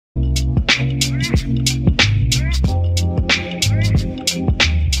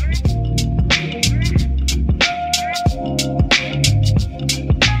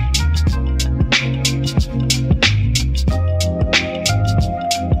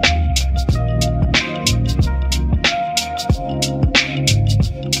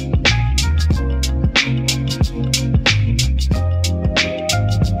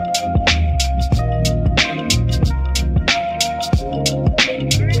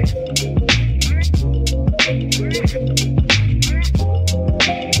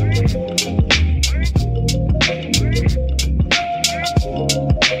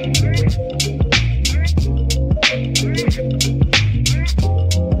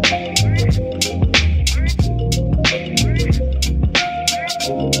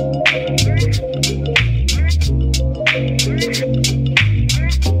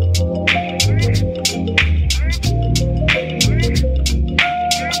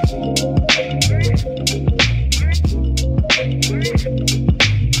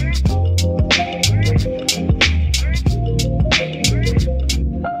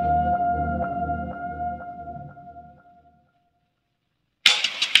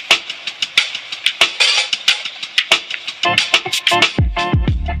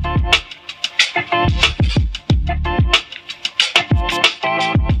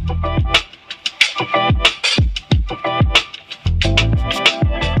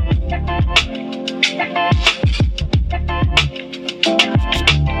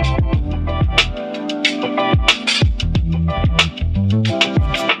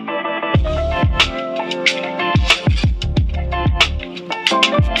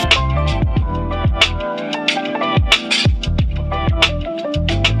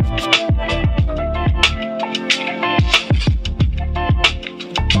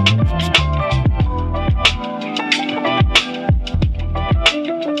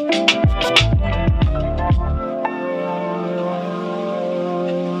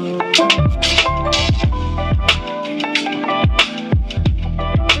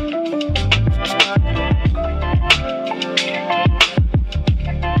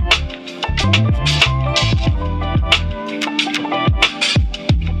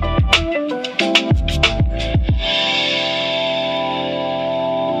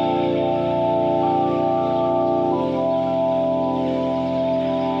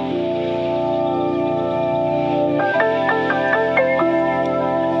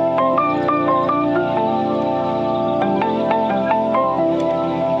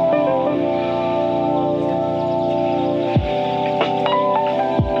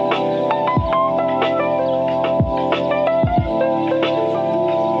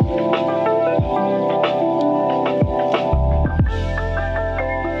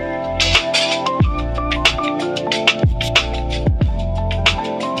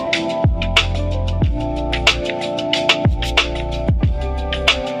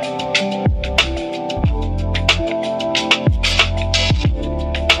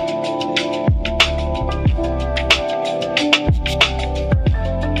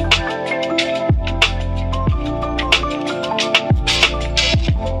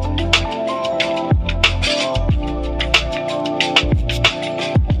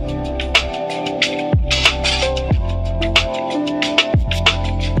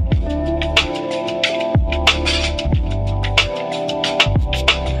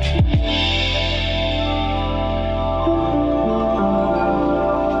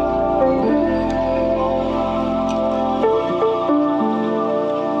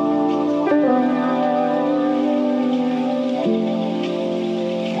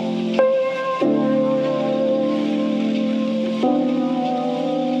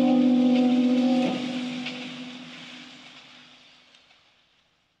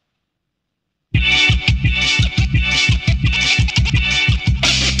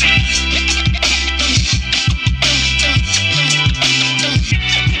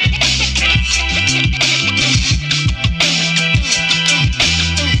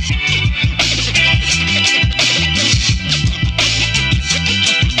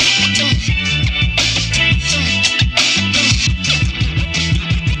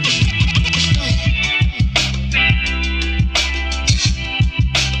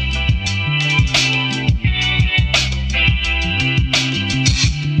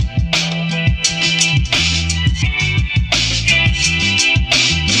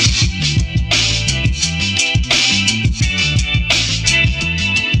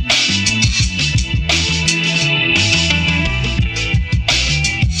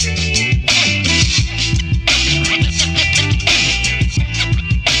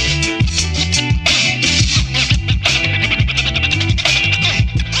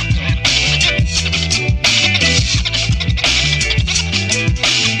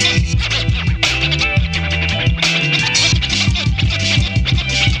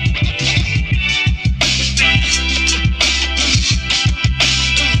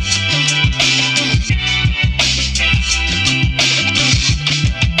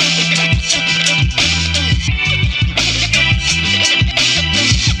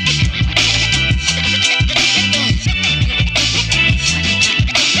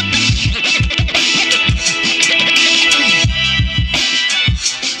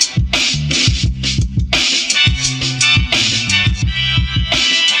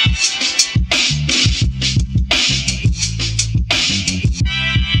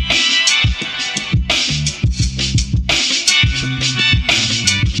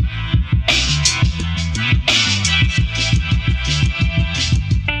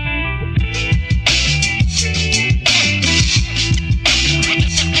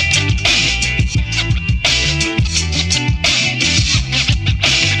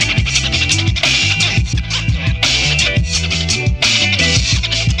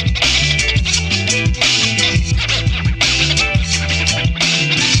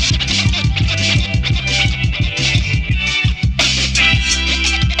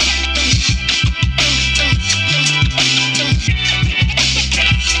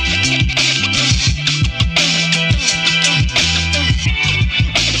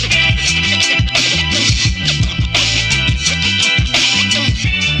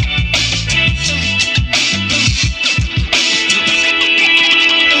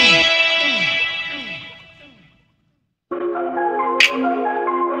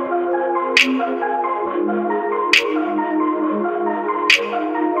Y'all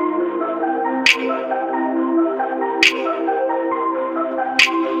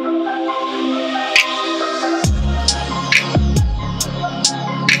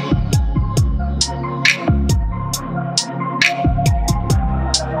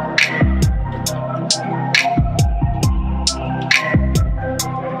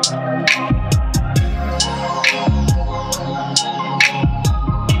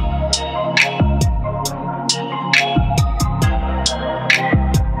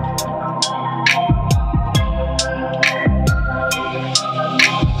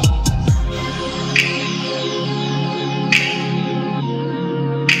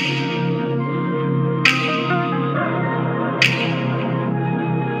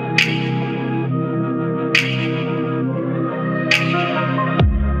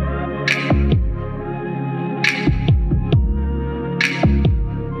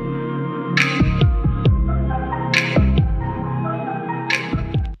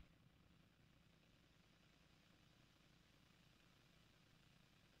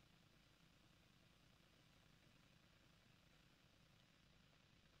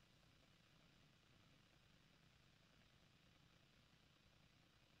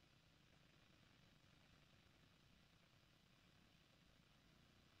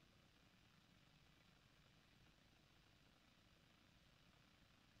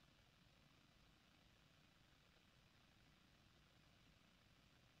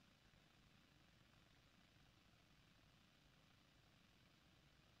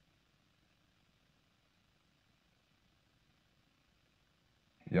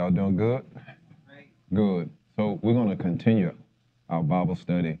doing good? Good. So we're going to continue our Bible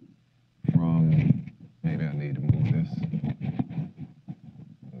study from, maybe I need to move this.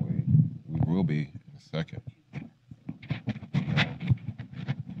 We will be in a second.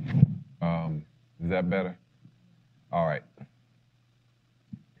 Is that better? All right.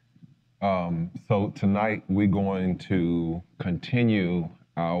 So tonight we're going to continue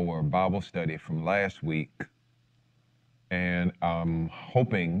our Bible study from last week. And I'm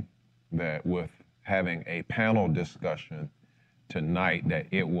hoping that with having a panel discussion tonight that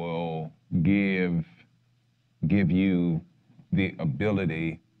it will give you the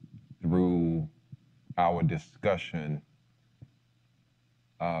ability through our discussion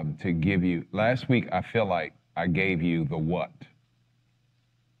to give you, last week I feel like I gave you the what.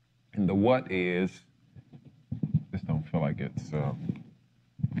 And the what is, this don't feel like it's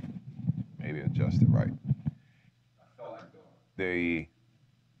maybe adjusted right. The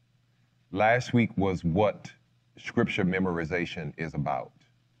last week was what scripture memorization is about.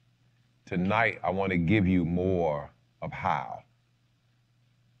 Tonight, I want to give you more of how.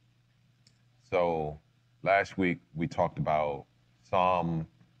 So last week, we talked about Psalm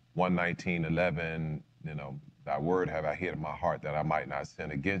 119:11, thy word have I hid in my heart that I might not sin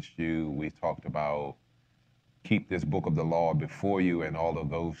against you. We talked about keep this book of the law before you and all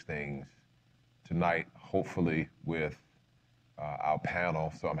of those things. Tonight, hopefully with our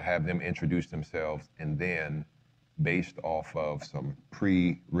panel, so I'm gonna have them introduce themselves, and then based off of some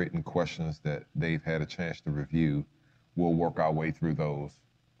pre-written questions that they've had a chance to review, we'll work our way through those.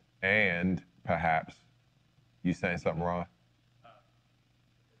 And perhaps, you saying something, Ron?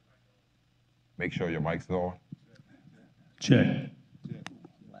 Make sure your mic's on. Check.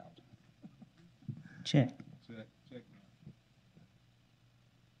 Check.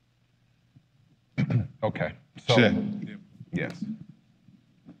 Okay. So, Check. yes.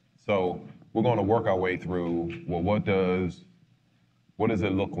 So we're going to work our way through, well, what does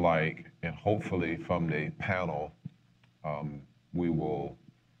it look like? And hopefully from the panel, we will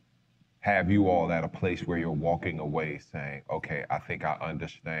have you all at a place where you're walking away saying, okay, I think I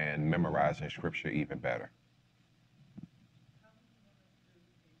understand memorizing scripture even better.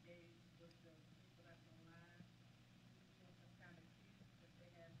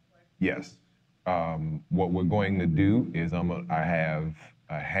 Yes. What we're going to do is I have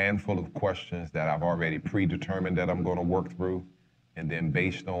a handful of questions that I've already predetermined that I'm going to work through. And then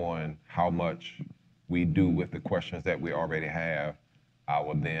based on how much we do with the questions that we already have, I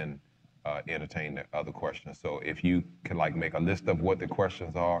will then entertain the other questions. So if you can make a list of what the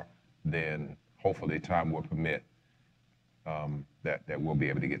questions are, then hopefully time will permit that we'll be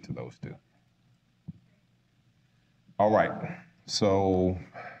able to get to those too. All right. So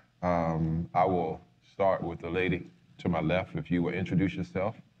I will start with the lady to my left. If you will introduce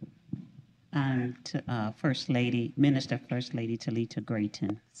yourself. I'm First Lady, Minister First Lady Talita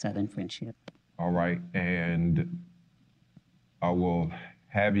Grayton, Southern Friendship. All right. And I will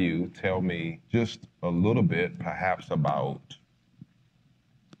have you tell me just a little bit, perhaps, about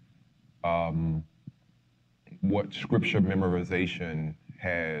what scripture memorization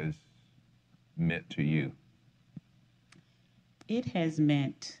has meant to you. It has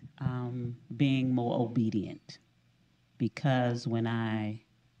meant being more obedient, because when I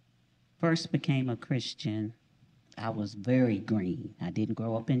first became a Christian, I was very green. I didn't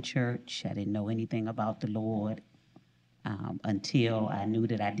grow up in church. I didn't know anything about the Lord until I knew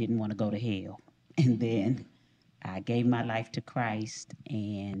that I didn't want to go to hell. And then I gave my life to Christ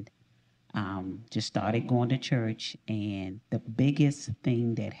and just started going to church. And the biggest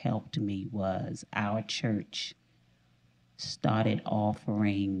thing that helped me was our church started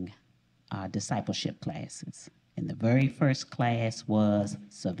offering discipleship classes. And the very first class was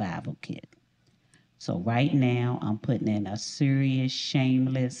Survival Kit. So right now, I'm putting in a serious,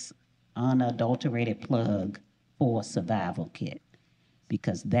 shameless, unadulterated plug for Survival Kit,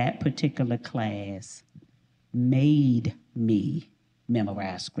 because that particular class made me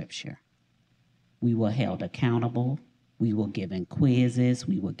memorize scripture. We were held accountable. We were given quizzes.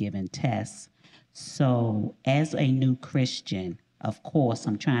 We were given tests. So as a new Christian, of course,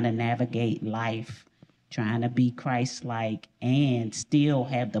 I'm trying to navigate life, trying to be Christ-like and still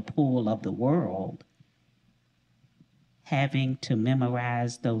have the pull of the world. Having to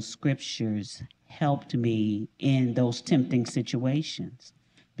memorize those scriptures helped me in those tempting situations,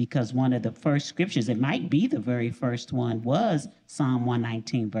 because one of the first scriptures, it might be the very first one, was Psalm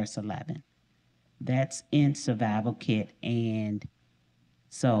 119, verse 11. That's in Survival Kit. And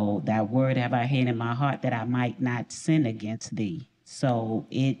so that word have I hid in my heart that I might not sin against thee. So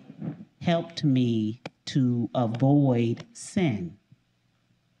it helped me to avoid sin.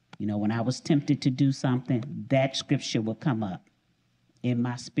 You know, when I was tempted to do something, that scripture would come up in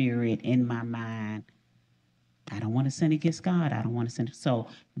my spirit, in my mind. I don't want to sin against God. I don't want to sin. So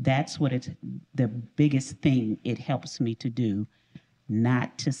that's what it's the biggest thing it helps me to do,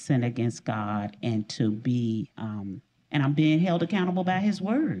 not to sin against God, and to be, and I'm being held accountable by his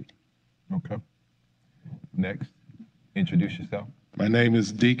word. Okay. Next, introduce yourself. My name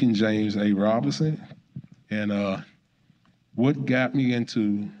is Deacon James A. Robinson, and what got me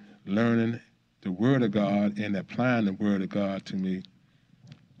into learning the Word of God and applying the Word of God to me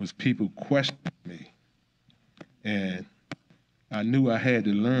was people questioning me. And I knew I had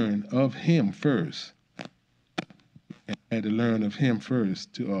to learn of him first. And I had to learn of him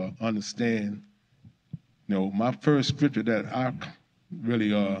first to understand. You know, my first scripture that I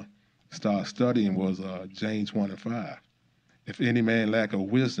really started studying was James 1:5. If any man lack of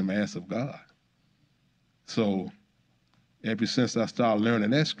wisdom, ask of God. So ever since I started learning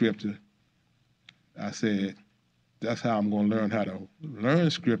that scripture, I said, that's how I'm going to learn how to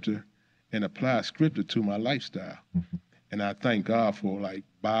learn scripture and apply scripture to my lifestyle. Mm-hmm. And I thank God for like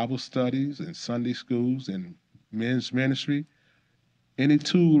Bible studies and Sunday schools and men's ministry. Any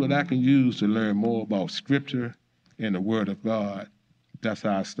tool that I can use to learn more about scripture and the Word of God, that's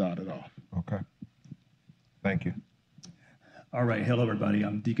how I started off. Okay. Thank you. All right. Hello, everybody.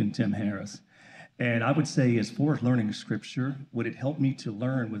 I'm Deacon Tim Harris. And I would say, as far as learning scripture, what it helped me to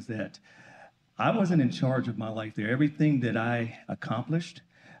learn was that I wasn't in charge of my life there. Everything that I accomplished,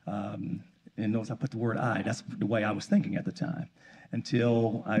 and notice I put the word I, that's the way I was thinking at the time,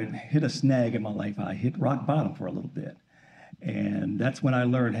 until I hit a snag in my life. I hit rock bottom for a little bit. And that's when I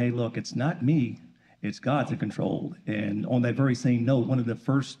learned, hey, look, it's not me, it's God's in control. And on that very same note, one of the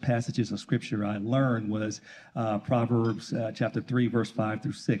first passages of scripture I learned was Proverbs chapter 3, verse 5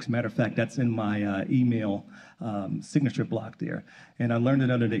 through 6. Matter of fact, that's in my email signature block there. And I learned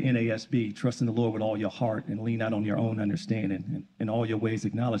it under the NASB, trust in the Lord with all your heart and lean not on your own understanding. And in all your ways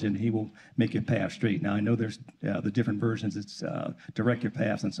acknowledge it, and he will make your path straight. Now, I know there's the different versions, it's direct your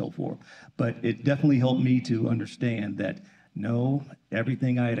paths and so forth. But it definitely helped me to understand that no,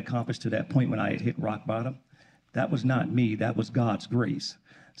 everything I had accomplished to that point when I had hit rock bottom, that was not me, that was God's grace.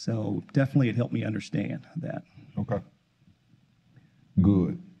 So definitely it helped me understand that. Okay.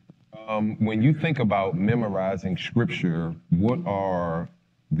 Good. When you think about memorizing scripture, what are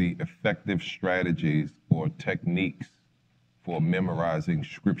the effective strategies or techniques for memorizing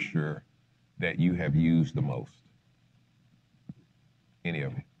scripture that you have used the most? Any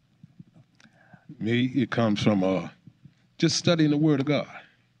of it? Me, it comes from just studying the Word of God.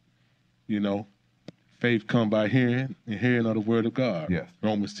 You know, faith come by hearing, and hearing of the Word of God. Yes.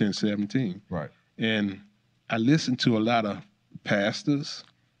 Romans 10:17. Right. And I listened to a lot of pastors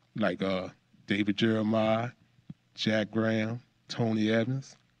like David Jeremiah, Jack Graham, Tony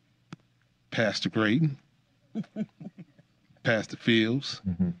Evans, Pastor Grayton, Pastor Fields,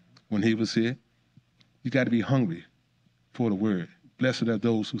 when he was here. You got to be hungry for the Word. Blessed are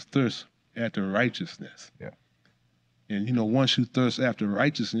those who thirst after righteousness. Yeah. And, once you thirst after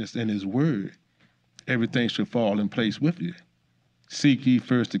righteousness and his word, everything should fall in place with you. Seek ye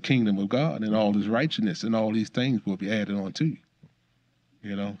first the kingdom of God and all his righteousness, and all these things will be added on to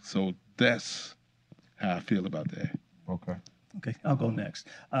you. So that's how I feel about that. Okay. Okay, I'll go next.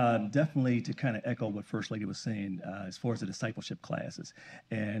 Definitely to kind of echo what First Lady was saying as far as the discipleship classes.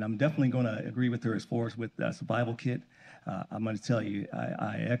 And I'm definitely going to agree with her as far as with Survival Kit. I'm going to tell you,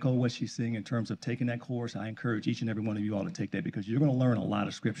 I echo what she's saying in terms of taking that course. I encourage each and every one of you all to take that because you're going to learn a lot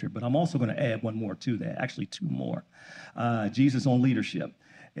of scripture. But I'm also going to add one more to that, actually two more. Jesus on leadership.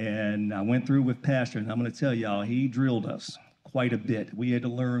 And I went through with Pastor, and I'm going to tell y'all, he drilled us quite a bit. We had to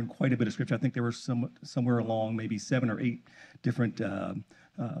learn quite a bit of scripture. I think there were somewhere along maybe 7 or 8 different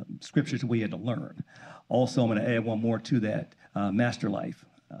scriptures that we had to learn. Also, I'm going to add one more to that, Master Life.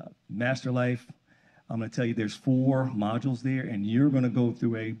 Master Life, I'm going to tell you there's 4 modules there, and you're going to go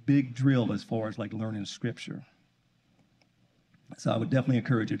through a big drill as far as like learning scripture. So I would definitely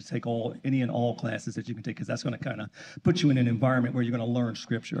encourage you to take any and all classes that you can take because that's going to kind of put you in an environment where you're going to learn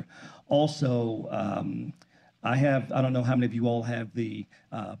scripture. Also, I don't know how many of you all have the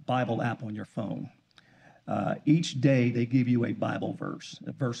Bible app on your phone. Each day they give you a Bible verse,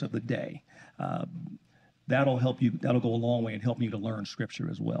 a verse of the day. That'll help you. That'll go a long way in helping you to learn scripture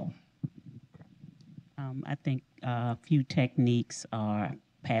as well. I think a few techniques are,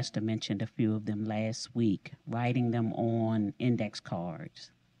 Pastor mentioned a few of them last week, writing them on index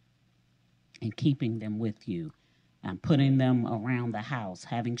cards and keeping them with you, and putting them around the house,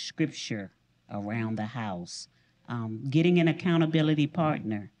 having scripture around the house, getting an accountability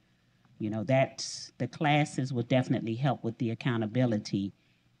partner. That's the classes will definitely help with the accountability.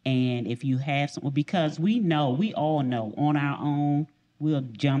 And if you have some, because we all know on our own, we'll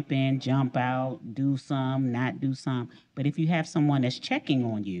jump in, jump out, do some, not do some. But if you have someone that's checking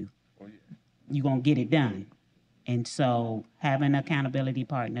on you, you're going to get it done. And so having an accountability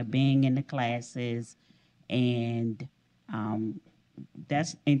partner, being in the classes, and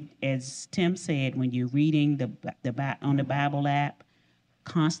that's, as Tim said, when you're reading on the Bible app,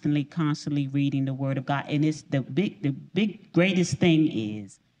 constantly reading the Word of God. And it's the big greatest thing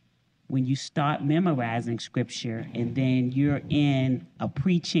is when you start memorizing scripture and then you're in a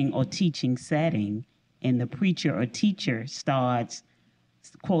preaching or teaching setting and the preacher or teacher starts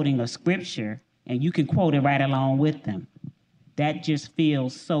quoting a scripture and you can quote it right along with them. That just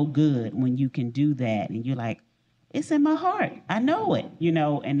feels so good when you can do that. And you're like, it's in my heart. I know it,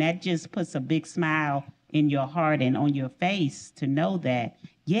 and that just puts a big smile in your heart and on your face to know that,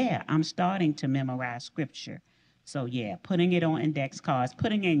 yeah, I'm starting to memorize scripture. So, yeah, putting it on index cards,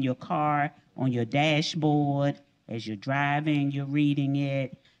 putting it in your car, on your dashboard, as you're driving, you're reading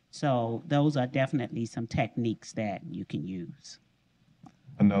it. So those are definitely some techniques that you can use.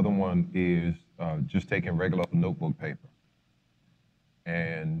 Another one is just taking regular notebook paper.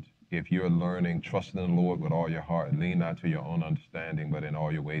 And if you're learning, trust in the Lord with all your heart, lean not to your own understanding, but in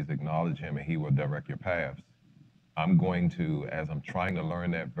all your ways acknowledge him, and he will direct your paths. I'm going to, as I'm trying to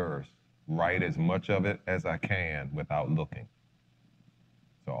learn that verse, write as much of it as I can without looking.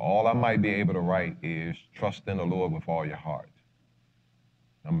 So all I might be able to write is trust in the Lord with all your heart.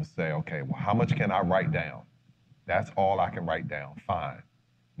 I'm going to say, okay, well, how much can I write down? That's all I can write down. Fine.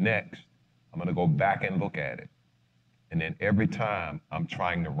 Next, I'm going to go back and look at it. And then every time I'm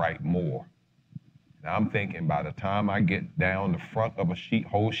trying to write more. Now I'm thinking by the time I get down the front of a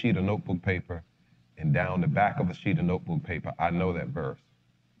whole sheet of notebook paper and down the back of a sheet of notebook paper, I know that verse.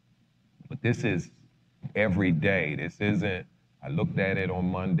 But this is every day. This isn't, I looked at it on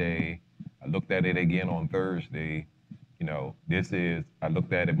Monday, I looked at it again on Thursday. This is, I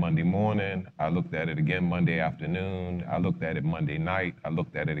looked at it Monday morning, I looked at it again Monday afternoon, I looked at it Monday night, I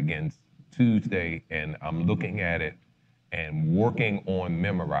looked at it again Tuesday, and I'm looking at it and working on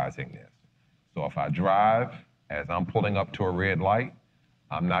memorizing this. So if I drive, as I'm pulling up to a red light,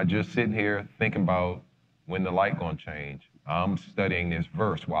 I'm not just sitting here thinking about when the light gonna change. I'm studying this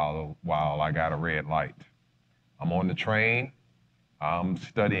verse while I got a red light. I'm on the train, I'm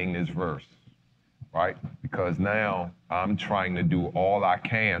studying this verse, right? Because now I'm trying to do all I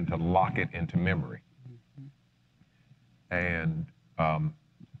can to lock it into memory. And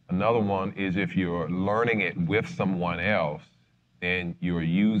another one is if you're learning it with someone else, then you're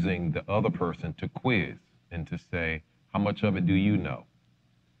using the other person to quiz and to say, how much of it do you know?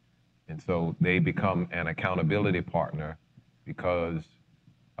 And so they become an accountability partner because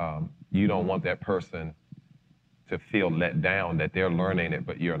you don't want that person to feel let down that they're learning it,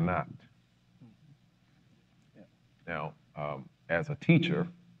 but you're not. Now, as a teacher,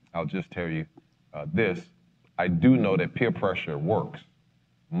 I'll just tell you this. I do know that peer pressure works.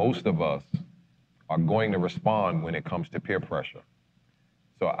 Most of us are going to respond when it comes to peer pressure.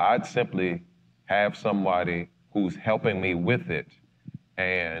 So I'd simply have somebody who's helping me with it.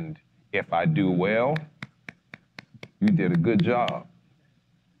 And if I do well, you did a good job.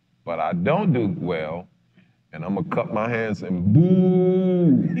 But I don't do well, and I'm gonna cup my hands and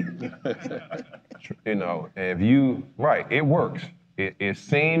boo. You know, and if you, right, it works. It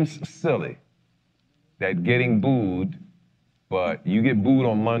seems silly that getting booed, but you get booed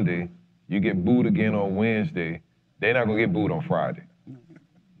on Monday, you get booed again on Wednesday, they're not gonna get booed on Friday.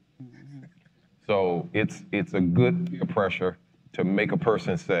 So it's a good peer pressure to make a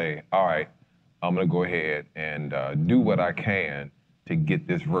person say, all right, I'm gonna go ahead and do what I can to get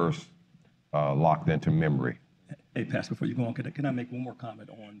this verse locked into memory. Hey, Pastor, before you go on, can I make one more comment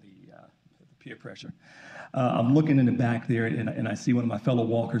on the peer pressure? I'm looking in the back there, and I see one of my fellow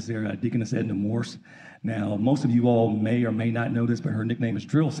walkers there, Deaconess Edna Morse. Now, most of you all may or may not know this, but her nickname is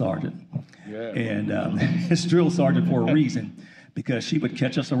Drill Sergeant. Yeah. And it's Drill Sergeant for a reason, because she would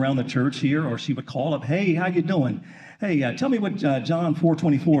catch us around the church here, or she would call up, hey, how you doing? Hey, tell me what John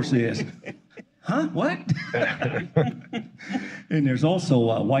 4:24 says. Huh? What? And there's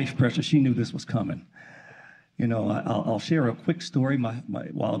also wife pressure. She knew this was coming. You know, I'll share a quick story.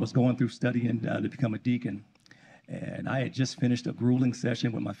 While I was going through studying to become a deacon, and I had just finished a grueling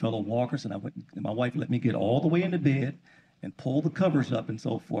session with my fellow walkers, and my wife let me get all the way into bed and pull the covers up and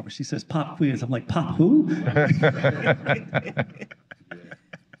so forth. And she says, "Pop quiz." I'm like, "Pop who?"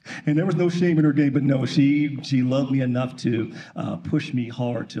 And there was no shame in her game, but no, she loved me enough to push me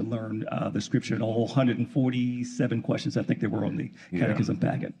hard to learn the scripture and all 147 questions I think there were on the catechism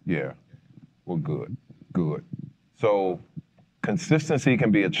packet. Yeah. Well, good. So consistency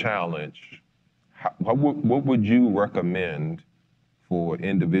can be a challenge. What would you recommend for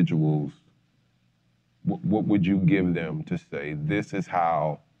individuals? What would you give them to say, this is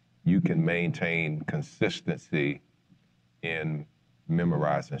how you can maintain consistency in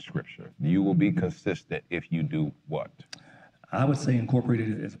memorizing scripture? You will be consistent if you do what? I would say incorporate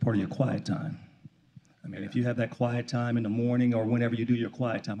it as a part of your quiet time. I mean, if you have that quiet time in the morning or whenever you do your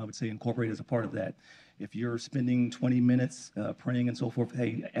quiet time, I would say incorporate it as a part of that. If you're spending 20 minutes praying and so forth,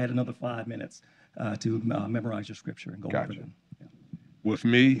 hey, add another 5 minutes to memorize your scripture and go over them. Yeah. With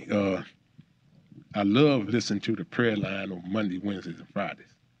me, I love listening to the prayer line on Monday, Wednesdays, and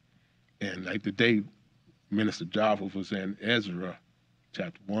Fridays. And like the day Minister Jaffa was in Ezra,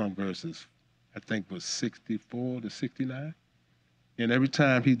 chapter 1, verses, I think was 64 to 69. And every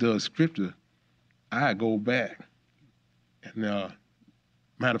time he does scripture, I go back. And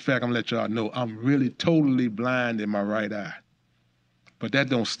matter of fact, I'm gonna let y'all know, I'm really totally blind in my right eye. But that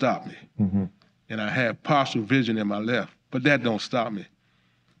don't stop me. Mm-hmm. And I have partial vision in my left, but that don't stop me.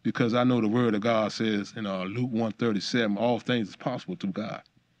 Because I know the word of God says in Luke 1:37, all things is possible through God.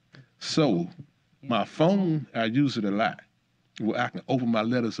 So my phone, I use it a lot, where I can open my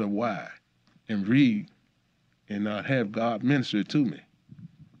letters up wide and read and have God minister to me.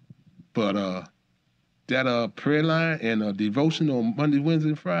 But that prayer line and devotion on Monday, Wednesday,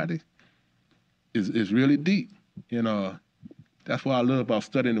 and Friday is really deep. And that's what I love about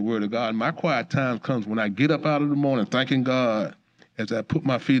studying the Word of God. My quiet time comes when I get up out of the morning thanking God as I put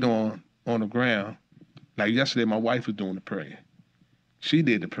my feet on the ground. Like yesterday, my wife was doing the praying. She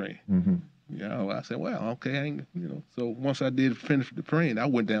did the praying. Mm-hmm. You know, I said, well, okay, So once I did finish the praying, I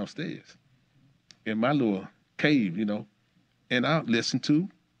went downstairs in my little cave, and I listened to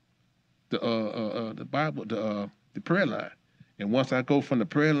the Bible, the prayer line. And once I go from the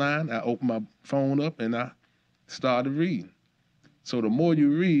prayer line, I open my phone up and I started reading. So the more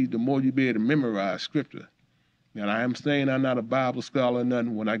you read, the more you be able to memorize scripture. And I am saying I'm not a Bible scholar or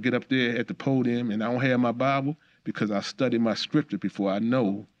nothing. When I get up there at the podium and I don't have my Bible, because I study my scripture before I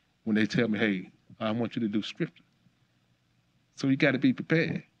know when they tell me, hey, I want you to do scripture. So you got to be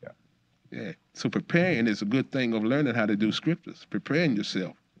prepared. Yeah. So preparing is a good thing of learning how to do scriptures, preparing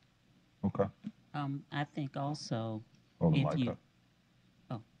yourself. Okay. I think also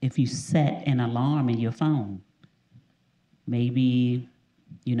if you set an alarm in your phone, maybe,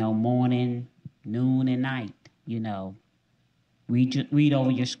 morning, noon, and night, read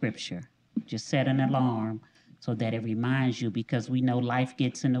over your scripture. Just set an alarm so that it reminds you, because we know life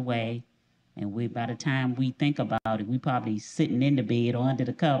gets in the way, and by the time we think about it, we probably sitting in the bed or under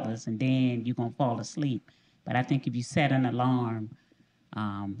the covers, and then you're gonna fall asleep. But I think if you set an alarm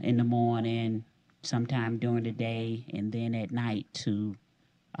in the morning, sometime during the day, and then at night to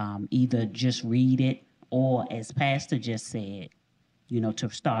either just read it, or as Pastor just said, to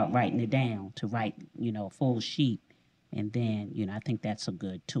start writing it down, to write, a full sheet. And then, I think that's a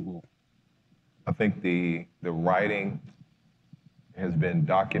good tool. I think the writing has been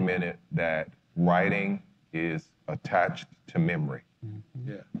documented that writing is attached to memory.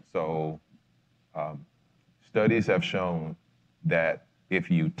 Yeah. So studies have shown that if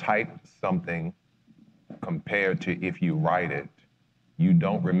you type something compared to if you write it, you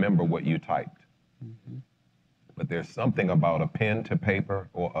don't remember what you typed. But there's something about a pen to paper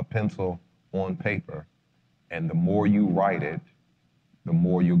or a pencil on paper, and the more you write it, the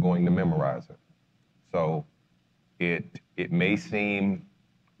more you're going to memorize it. So it may seem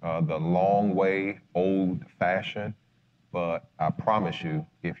the long way, old-fashioned, but I promise you,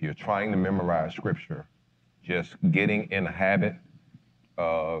 if you're trying to memorize scripture, just getting in the habit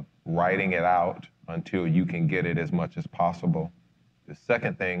of writing it out until you can get it as much as possible. The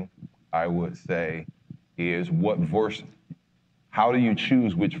second thing I would say is what verse, how do you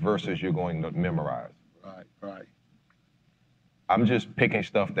choose which verses you're going to memorize? Right. I'm just picking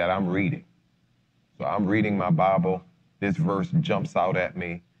stuff that I'm reading. So I'm reading my Bible, this verse jumps out at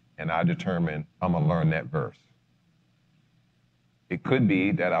me, and I determine I'm gonna learn that verse. It could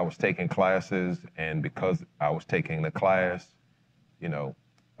be that I was taking classes, and because I was taking the class, you know,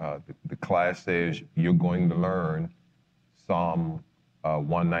 the class says you're going to learn Psalm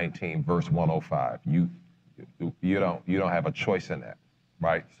 119, verse 105. You don't have a choice in that,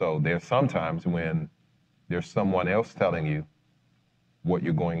 right? So there's sometimes when there's someone else telling you what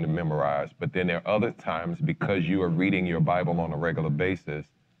you're going to memorize, but then there are other times because you are reading your Bible on a regular basis,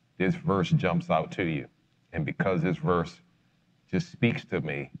 this verse jumps out to you. And because this verse just speaks to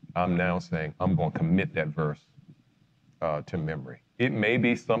me, I'm now saying I'm going to commit that verse to memory. It may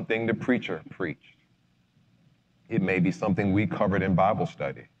be something the preacher preached. It may be something we covered in Bible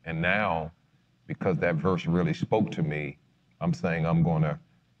study. And now, because that verse really spoke to me, I'm saying I'm going to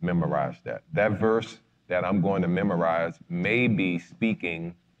memorize that. That verse that I'm going to memorize may be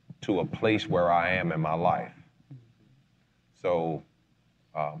speaking to a place where I am in my life. So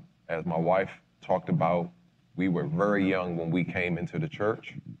as my wife talked about, we were very young when we came into the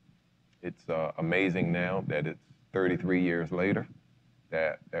church. It's amazing now that it's 33 years later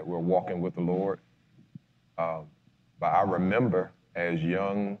that we're walking with the Lord. But I remember as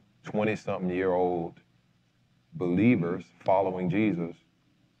young 20-something-year-old believers following Jesus,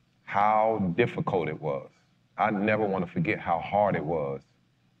 how difficult it was. I never want to forget how hard it was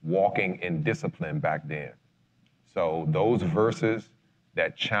walking in discipline back then. So those verses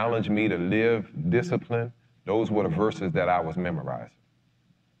that challenged me to live discipline, those were the verses that I was memorizing.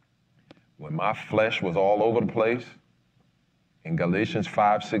 When my flesh was all over the place, in Galatians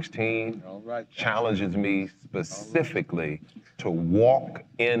 5:16, challenges me specifically to walk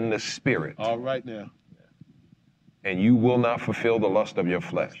in the Spirit. All right now. And you will not fulfill the lust of your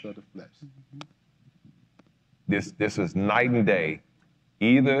flesh. This is night and day.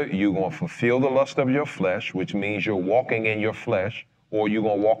 Either you're going to fulfill the lust of your flesh, which means you're walking in your flesh, or you're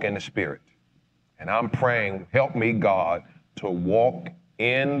going to walk in the Spirit. And I'm praying, help me, God, to walk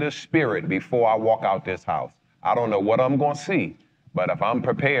in the Spirit before I walk out this house. I don't know what I'm going to see, but if I'm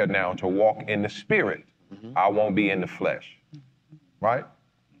prepared now to walk in the Spirit, I won't be in the flesh. Right?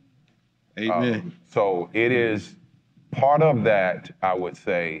 Amen. So it is part of that, I would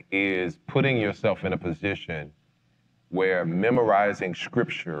say, is putting yourself in a position where memorizing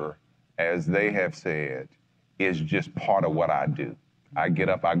scripture, as they have said, is just part of what I do. I get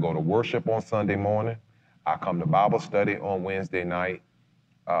up, I go to worship on Sunday morning. I come to Bible study on Wednesday night.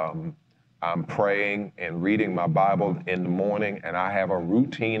 I'm praying and reading my Bible in the morning, and I have a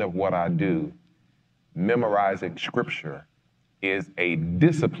routine of what I do. Memorizing scripture is a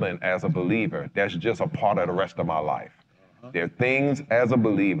discipline as a believer that's just a part of the rest of my life. There are things as a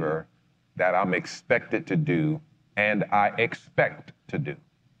believer that I'm expected to do and I expect to do.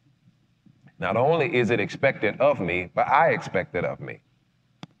 Not only is it expected of me, but I expect it of me.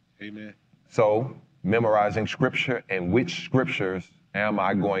 Amen. So memorizing scripture, and which scriptures am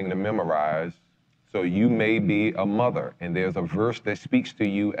I going to memorize? So you may be a mother and there's a verse that speaks to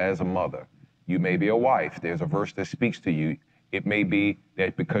you as a mother. You may be a wife, there's a verse that speaks to you. It may be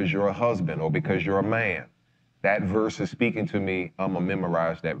that because you're a husband or because you're a man, that verse is speaking to me, I'm gonna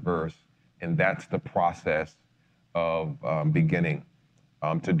memorize that verse. And that's the process of beginning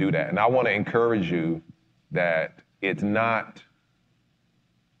to do that. And I wanna encourage you that it's not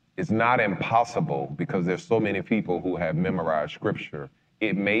impossible, because there's so many people who have memorized scripture.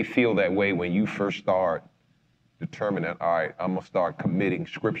 It may feel that way when you first start determining, all right, I'm gonna start committing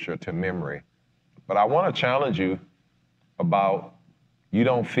scripture to memory. But I wanna challenge you about, you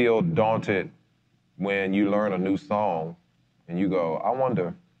don't feel daunted when you learn a new song and you go, I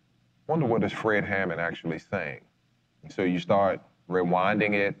wonder what is Fred Hammond actually saying? And so you start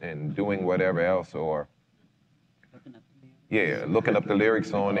rewinding it and doing whatever else, or Yeah, looking up the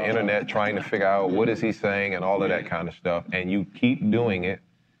lyrics on the internet, trying to figure out what is he saying and all of that kind of stuff. And you keep doing it,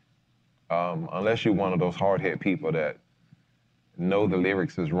 unless you're one of those hard-headed people that know the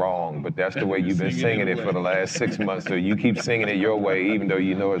lyrics is wrong, but that's the way you've been singing it for the last 6 months. So you keep singing it your way, even though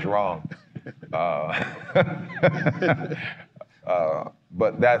you know it's wrong.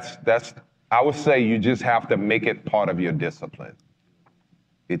 But that's. I would say you just have to make it part of your discipline.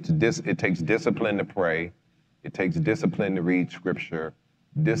 It takes discipline to pray. It takes discipline to read scripture,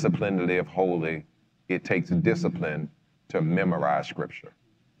 discipline to live holy. It takes discipline to memorize scripture.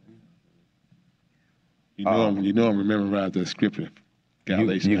 You know I'm memorizing that scripture.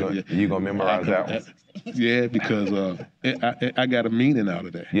 Galatians. You gonna memorize that one? Yeah, because I got a meaning out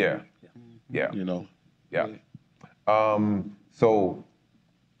of that. Yeah. You know. Yeah. So,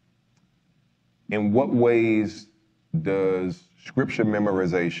 in what ways does scripture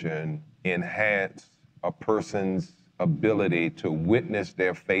memorization enhance a person's ability to witness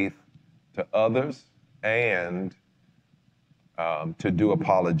their faith to others and to do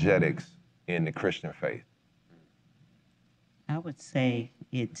apologetics in the Christian faith? I would say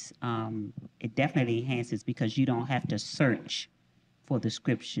it definitely enhances because you don't have to search for the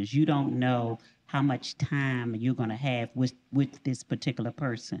scriptures. You don't know how much time you're going to have with this particular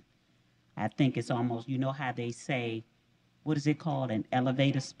person. I think it's almost, you know how they say, what is it called, an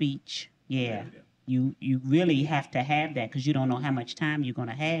elevator speech? Yeah. You really have to have that because you don't know how much time you're going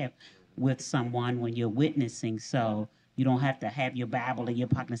to have with someone when you're witnessing. So you don't have to have your Bible in your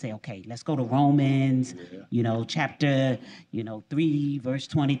pocket and say, okay, let's go to Romans, chapter, 3, verse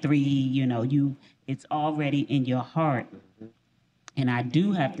 23. It's already in your heart. And I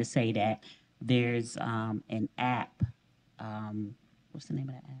do have to say that there's an app. What's the name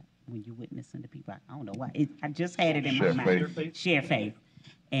of that app? When you're witnessing to people, I don't know why. I just had it in my mind. Share Faith.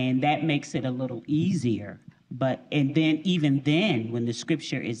 And that makes it a little easier. And then even then, when the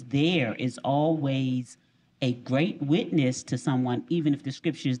scripture is there, is always a great witness to someone, even if the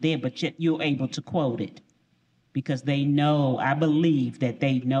scripture is there, but yet you're able to quote it. Because they know, I believe that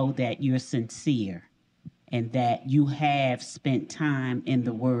they know that you're sincere and that you have spent time in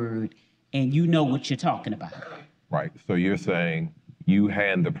the word and you know what you're talking about. Right. So you're saying you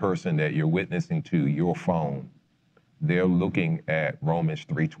hand the person that you're witnessing to your phone, they're looking at Romans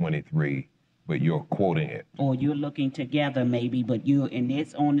 3:23, but you're quoting it. Or you're looking together maybe, and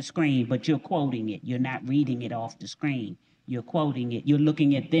it's on the screen, but you're quoting it. You're not reading it off the screen. You're quoting it. You're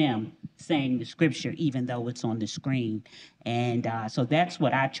looking at them saying the scripture, even though it's on the screen. And so that's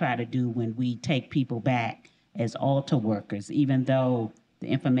what I try to do when we take people back as altar workers. Even though the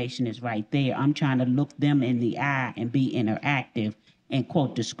information is right there, I'm trying to look them in the eye and be interactive and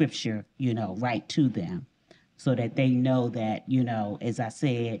quote the scripture, right to them so that they know that, as I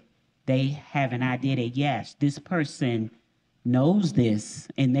said, they have an idea that, yes, this person knows this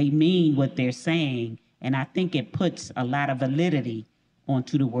and they mean what they're saying. And I think it puts a lot of validity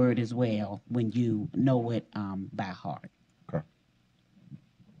onto the word as well when you know it by heart. Okay.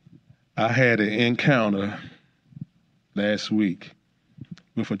 I had an encounter last week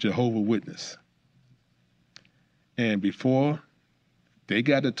with a Jehovah's Witness. And before they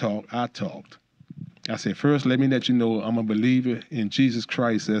got to talk, I talked. I said, first, let me let you know I'm a believer in Jesus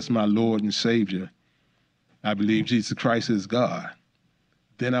Christ as my Lord and Savior. I believe Jesus Christ is God.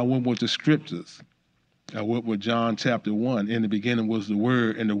 Then I went with the scriptures. I went with John chapter 1. In the beginning was the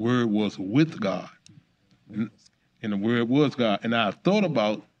Word, and the Word was with God. And the Word was God. And I thought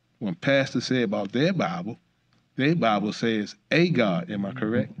about when Pastor said about their Bible says a God. Am I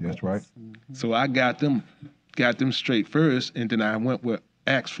correct? That's right. So I got them straight first, and then I went with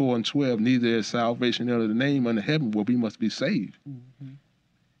Acts 4:12, neither is salvation under the name under heaven where we must be saved. Mm-hmm.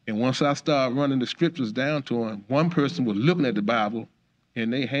 And once I started running the scriptures down to them, one person was looking at the Bible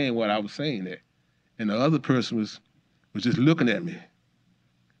and they hand what I was saying there. And the other person was just looking at me.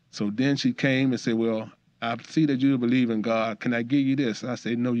 So then she came and said, well, I see that you believe in God. Can I give you this? I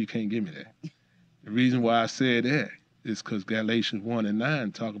said, no, you can't give me that. The reason why I said that is because Galatians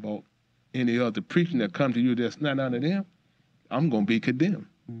 1:9 talk about any other preaching that come to you that's not under them, I'm going to be condemned.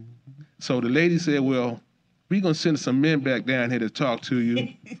 Mm-hmm. So the lady said, well, we're going to send some men back down here to talk to you,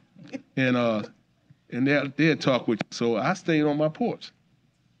 and they'll talk with you. So I stayed on my porch.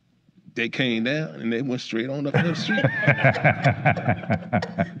 They came down, and they went straight on up the street.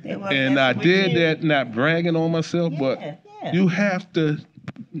 And I did that, not bragging on myself, but you have to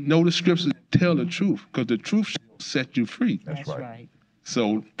know the scriptures, tell the truth, because the truth shall set you free. That's right.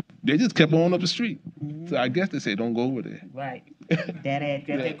 So they just kept on up the street. Mm-hmm. So I guess they say, don't go over there. Right. That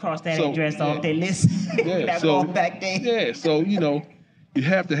address, they crossed that address off their list. Yeah, so, back there. Yeah, so, you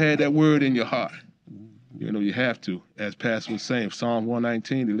have to have that word in your heart. You know, you have to. As Pastor was saying, Psalm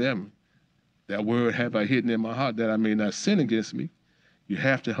 119:11, that word have I hidden in my heart that I may not sin against me. You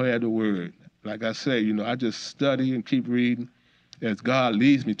have to have the word. Like I say, you know, I just study and keep reading as God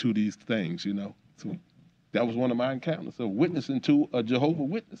leads me to these things, you know. So that was one of my encounters of witnessing to a Jehovah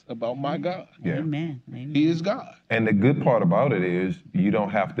Witness about my God. Yeah. Amen. Amen. He is God. And the good part about it is you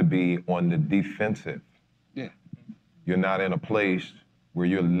don't have to be on the defensive. Yeah. You're not in a place where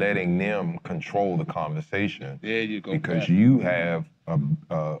you're letting them control the conversation. There you go. Because Pastor. you have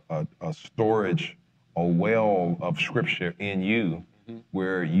a storage, a well of scripture in you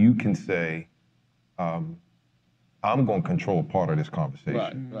where you can say, I'm going to control part of this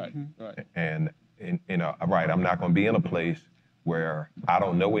conversation. Right. And I'm not going to be in a place where I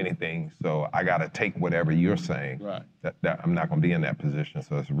don't know anything, so I got to take whatever you're saying. Right. That I'm not going to be in that position.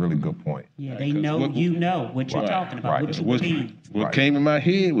 So it's a really good point. Yeah, Right, they 'cause know what- you know what you're Right, talking about, right. what you What, believe. what Right. came in my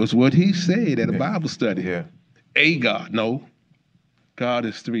head was what he said at a Bible study. Yeah. A God. No. God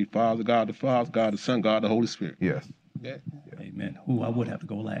is three. Father, God the Father, God the Son, God the Holy Spirit. Yes. Yeah. Amen. Ooh, I would have to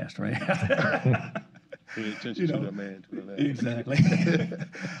go last, right? Pay attention You to know, the man to the left. Exactly.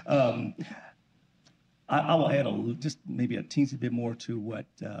 I will add just maybe a teensy bit more to what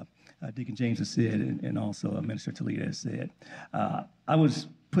Deacon James has said and also Minister Toledo has said. I was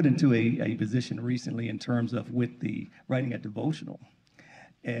put into a position recently in terms of with the writing a devotional.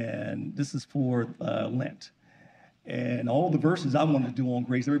 And this is for Lent. And all the verses I wanted to do on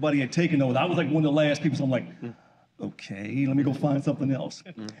grace, everybody had taken those. I was like one of the last people, so I'm like, okay, let me go find something else.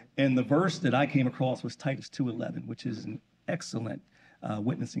 And the verse that I came across was Titus 2:11, which is an excellent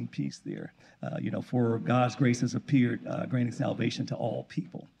witnessing piece there. For God's grace has appeared, granting salvation to all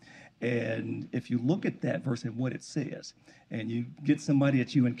people. And if you look at that verse and what it says, and you get somebody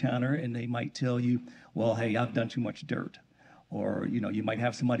that you encounter and they might tell you, well, hey, I've done too much dirt. Or, you might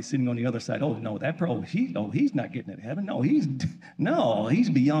have somebody sitting on the other side. Oh, no, that bro, he's not getting into heaven. No, he's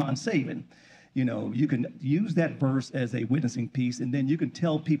beyond saving. You can use that verse as a witnessing piece, and then you can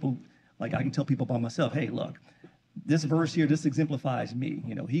tell people, like I can tell people by myself, hey, look, this verse here, this exemplifies me.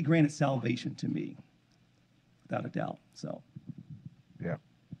 He granted salvation to me, without a doubt. So, Yeah.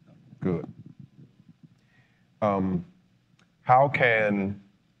 Good. How can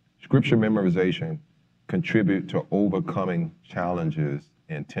scripture memorization contribute to overcoming challenges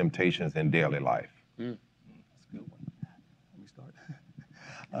and temptations in daily life? That's a good one. Let me start.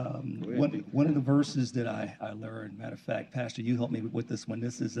 One of the verses that I learned, matter of fact, Pastor, you helped me with this one.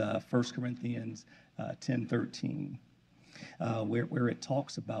 This is 1 Corinthians 10:13, where it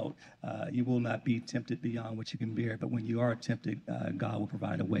talks about you will not be tempted beyond what you can bear, but when you are tempted, God will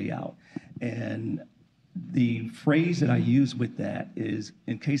provide a way out. And the phrase that I use with that is,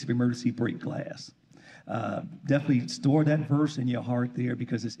 in case of emergency, break glass. Definitely store that verse in your heart there,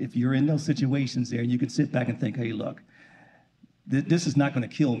 because if you're in those situations there, you can sit back and think, hey, look, this is not going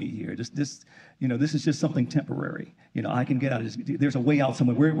to kill me here. This is just something temporary. I can get out of this. There's a way out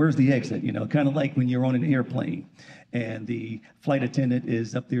somewhere. Where's the exit? Kind of like when you're on an airplane and the flight attendant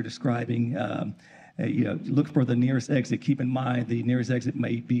is up there describing, look for the nearest exit. Keep in mind the nearest exit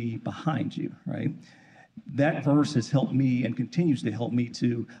may be behind you, right? That verse has helped me and continues to help me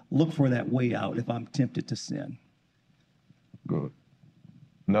to look for that way out if I'm tempted to sin. Good.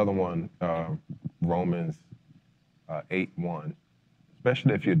 Another one, Romans 8:1.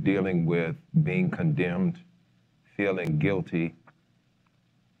 Especially if you're dealing with being condemned, feeling guilty.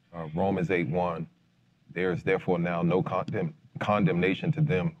 Romans 8:1. There is therefore now no condemnation to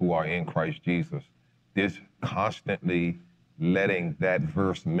them who are in Christ Jesus. This constantly letting that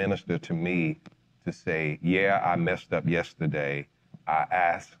verse minister to me to say, yeah, I messed up yesterday. I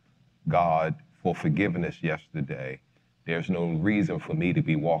asked God for forgiveness yesterday. There's no reason for me to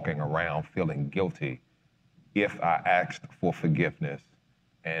be walking around feeling guilty if I asked for forgiveness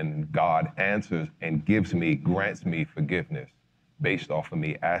and God answers and grants me forgiveness based off of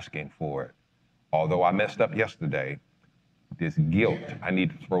me asking for it. Although I messed up yesterday, this guilt, I need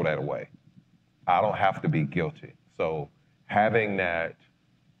to throw that away. I don't have to be guilty. So having that,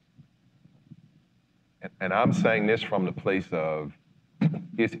 and I'm saying this from the place of,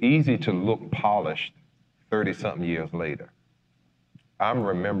 it's easy to look polished 30-something years later. I'm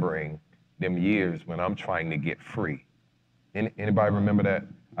remembering them years when I'm trying to get free. Anybody remember that?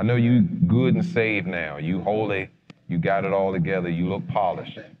 I know you good and saved now. You holy, you got it all together, you look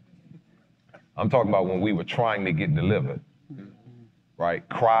polished. I'm talking about when we were trying to get delivered, right?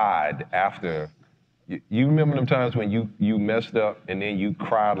 Cried after. You remember them times when you messed up and then you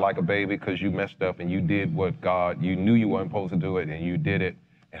cried like a baby because you messed up and you did what you knew you weren't supposed to do it and you did it,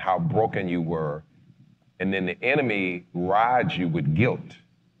 and how broken you were. And then the enemy rides you with guilt.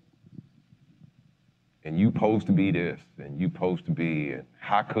 and you supposed to be this, and you supposed to be, and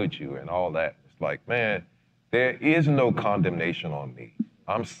how could you, and all that. It's like, man, there is no condemnation on me.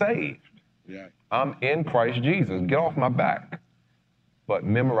 I'm saved. Yeah. I'm in Christ Jesus. Get off my back. But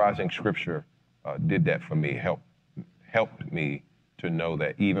memorizing scripture did that for me, helped me to know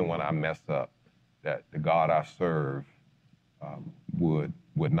that even when I mess up, that the God I serve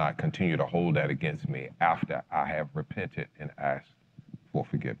would not continue to hold that against me after I have repented and asked for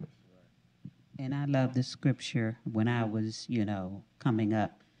forgiveness. And I love the scripture when I was, coming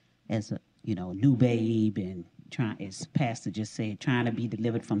up as a, new babe and as Pastor just said, trying to be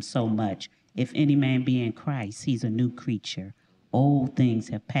delivered from so much. If any man be in Christ, he's a new creature. Old things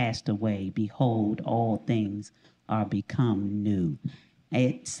have passed away. Behold, all things are become new.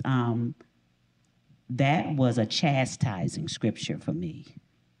 It's that was a chastising scripture for me.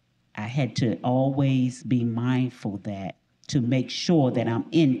 I had to always be mindful that to make sure that I'm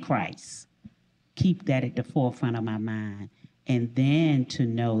in Christ. Keep that at the forefront of my mind. And then to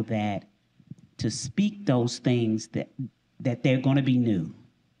know that to speak those things that they're going to be new.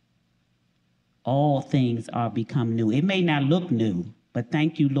 All things are become new. It may not look new, but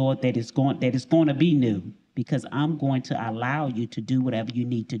thank you, Lord, that it's going to be new, because I'm going to allow you to do whatever you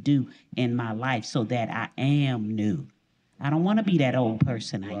need to do in my life so that I am new. I don't want to be that old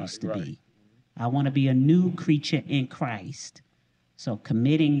person I used to be. I want to be a new creature in Christ. So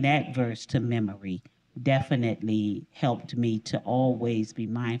committing that verse to memory definitely helped me to always be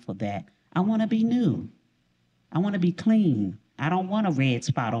mindful that I want to be new. I want to be clean. I don't want a red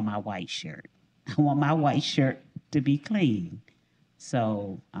spot on my white shirt. I want my white shirt to be clean.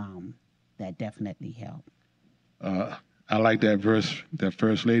 So that definitely helped. I like that verse that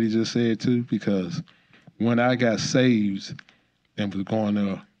First Lady just said too, because when I got saved and was going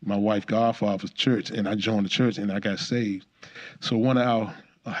to my wife godfather's church, and I joined the church and I got saved. So one of our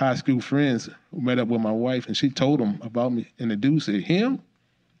high school friends met up with my wife, and she told him about me, and the dude said, "Him?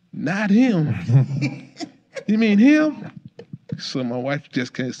 Not him." "You mean him?" So my wife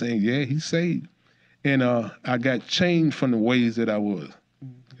just kept saying, "Yeah, he's saved." And I got changed from the ways that I was.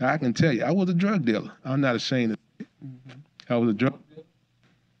 Mm-hmm. I can tell you, I was a drug dealer. I'm not ashamed of it. Mm-hmm. I was a drug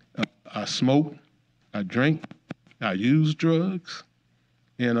dealer. I smoked, I drank, I used drugs.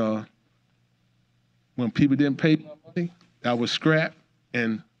 And when people didn't pay my money, I would scrap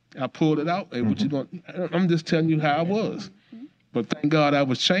and I pulled it out. Hey, what you going? I'm just telling you how I was. But thank God I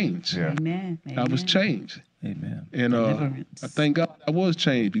was changed. Yeah. Amen. I was changed. Amen. And I thank God I was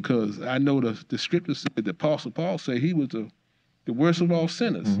changed, because I know the scripture said, the Apostle Paul said he was the worst of all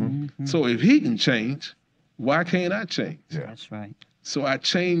sinners. Mm-hmm. So if he can change, why can't I change? Yeah. That's right. So I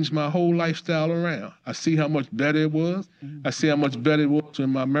changed my whole lifestyle around. I see how much better it was. Mm-hmm. I see how much better it was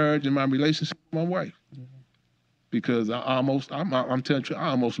in my marriage and my relationship with my wife. Yeah. Because I'm telling you, I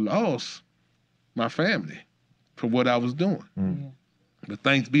almost lost my family for what I was doing. Mm. Yeah. But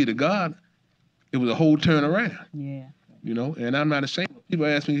thanks be to God, it was a whole turnaround. Yeah. And I'm not ashamed. People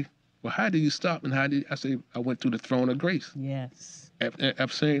ask me, well, how did you stop? And I say, I went to the throne of grace. Yes. After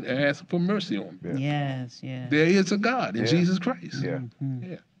saying, ask for mercy on me. Yeah. Yes, yes. There is a God in Jesus Christ. Yeah.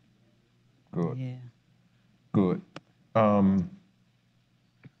 Mm-hmm. Yeah. Good. Yeah. Good. I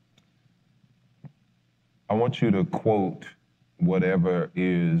want you to quote whatever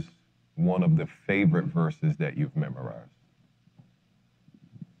is one of the favorite verses that you've memorized.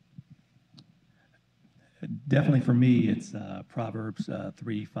 Definitely for me, it's Proverbs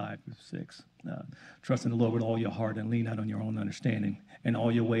 3, 5, 6. Trust in the Lord with all your heart and lean not on your own understanding. In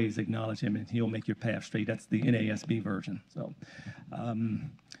all your ways, acknowledge him, and he'll make your path straight. That's the NASB version. So,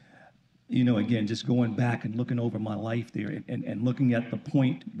 again, just going back and looking over my life there and looking at the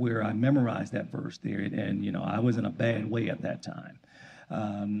point where I memorized that verse there. And I was in a bad way at that time.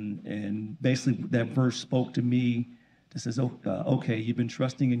 And basically, that verse spoke to me. It says, okay, you've been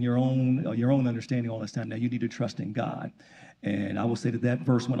trusting in your own understanding all this time. Now you need to trust in God. And I will say that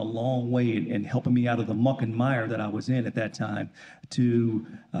verse went a long way in helping me out of the muck and mire that I was in at that time to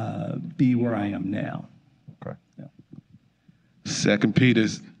be where I am now. Okay. Yeah. 2 Peter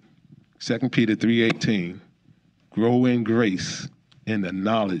 3:18, grow in grace and the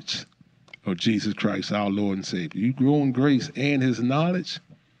knowledge of Jesus Christ, our Lord and Savior. You grow in grace and his knowledge,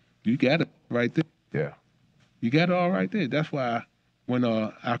 you got it right there. Yeah. You got it all right there. That's why when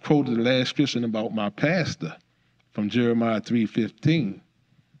I quoted the last scripture about my pastor from Jeremiah 3:15,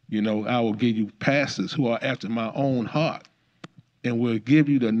 I will give you pastors who are after my own heart and will give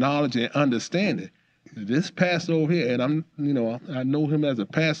you the knowledge and understanding. This pastor over here, and I know him as a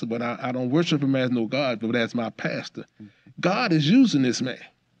pastor, but I don't worship him as no God, but as my pastor. God is using this man.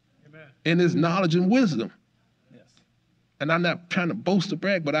 Amen. In his knowledge and wisdom. Yes. And I'm not trying to boast or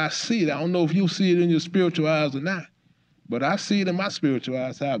brag, but I see it. I don't know if you see it in your spiritual eyes or not, but I see it in my spiritual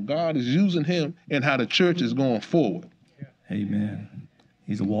eyes, how God is using him and how the church is going forward. Amen.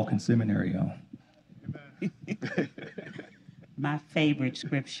 He's a walking seminary, y'all. My favorite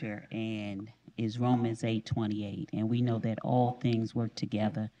scripture is Romans 8:28, and we know that all things work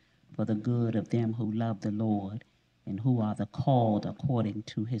together for the good of them who love the Lord and who are the called according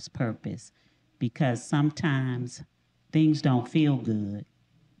to his purpose. Because sometimes things don't feel good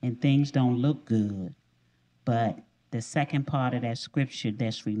and things don't look good, but the second part of that scripture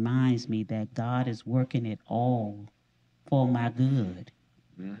that reminds me that God is working it all for my good.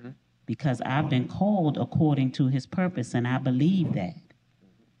 Mm-hmm. Because I've been called according to his purpose, and I believe that.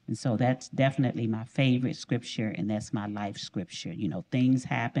 And so that's definitely my favorite scripture, and that's my life scripture. You know, things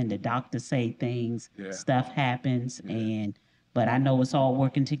happen, the doctors say things, stuff happens, but I know it's all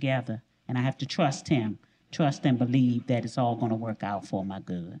working together, and I have to trust him, trust and believe that it's all going to work out for my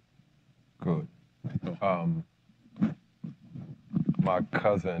good. Good. My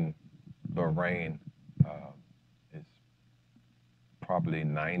cousin, Lorraine, is probably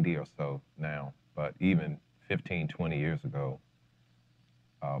 90 or so now, but even 15, 20 years ago,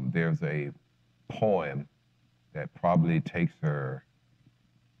 there's a poem that probably takes her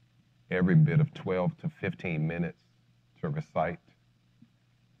every bit of 12 to 15 minutes to recite.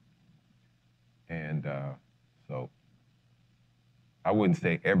 And so I wouldn't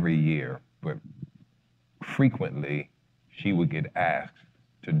say every year, but frequently she would get asked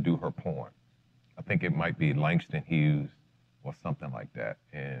to do her poem. I think it might be Langston Hughes or something like that.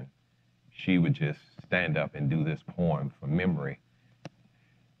 And she would just stand up and do this poem from memory.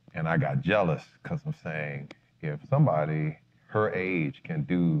 And I got jealous because I'm saying, if somebody her age can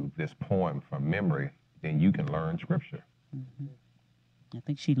do this poem from memory, then you can learn scripture. Mm-hmm. I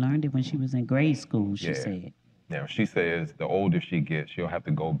think she learned it when she was in grade school, she said. Now, she says the older she gets, she'll have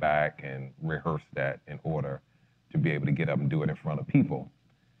to go back and rehearse that in order to be able to get up and do it in front of people.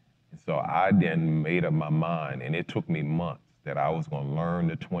 And so I then made up my mind, and it took me months, that I was going to learn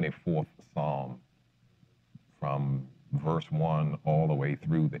the 24th Psalm from verse 1 all the way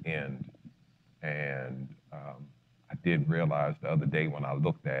through the end. And I did realize the other day when I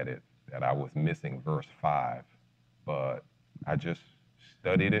looked at it that I was missing verse 5, but I just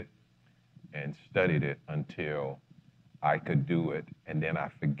studied it and studied it until I could do it, and then I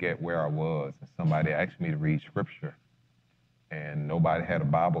forget where I was, and somebody asked me to read scripture, and nobody had a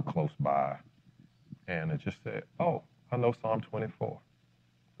Bible close by, and I just said, oh, I know Psalm 24.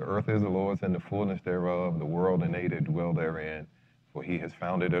 The earth is the Lord's and the fullness thereof, the world and they that dwell therein. For he has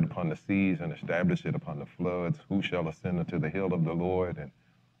founded it upon the seas and established it upon the floods. Who shall ascend unto the hill of the Lord?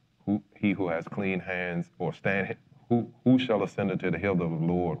 And he who has clean hands, or stand, who shall ascend unto the hill of the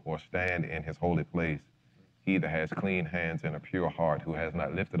Lord, or stand in his holy place? He that has clean hands and a pure heart, who has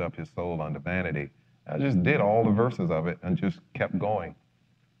not lifted up his soul unto vanity. I just did all the verses of it and just kept going.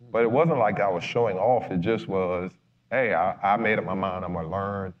 But it wasn't like I was showing off. It just was, hey, I made up my mind I'm going to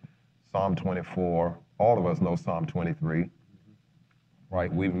learn Psalm 24. All of us know Psalm 23,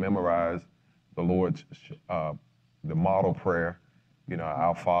 right? We've memorized the Lord's, the model prayer, you know,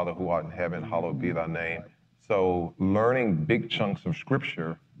 our Father who art in heaven, hallowed be thy name. So learning big chunks of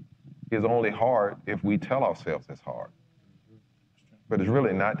scripture is only hard if we tell ourselves it's hard. But it's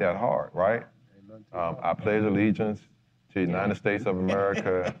really not that hard, right? I pledge allegiance to the United States of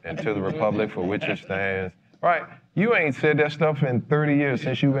America and to the republic for which it stands. Right? You ain't said that stuff in 30 years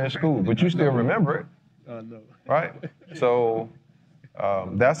since you were in school, but you still remember it. No. Right? So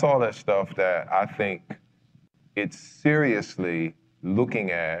that's all that stuff that I think it's seriously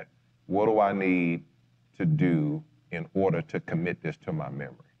looking at, what do I need to do in order to commit this to my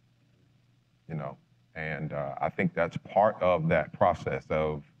memory? You know, and I think that's part of that process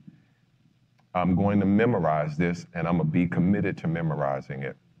of, I'm going to memorize this and I'm going to be committed to memorizing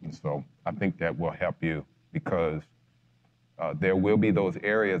it. And so I think that will help you, because there will be those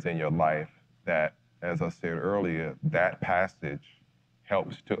areas in your life that, as I said earlier, that passage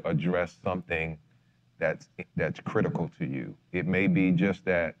helps to address something that's critical to you. It may be just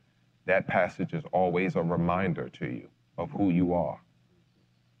that passage is always a reminder to you of who you are.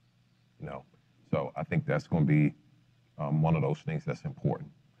 You know, so I think that's going to be one of those things that's important.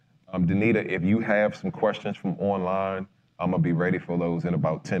 Danita, if you have some questions from online, I'm going to be ready for those in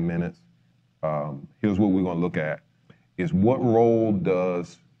about 10 minutes. Here's what we're going to look at, is what role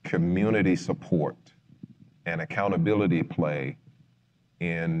does community support and accountability play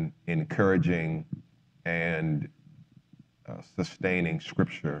in encouraging and sustaining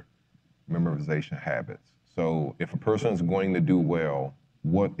scripture memorization habits? So if a person is going to do well,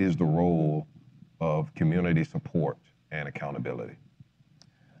 what is the role of community support and accountability?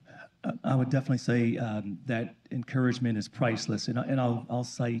 I would definitely say that encouragement is priceless, and I'll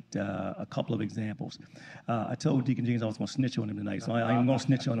cite a couple of examples. I told Deacon James I was going to snitch on him tonight, so I ain't going to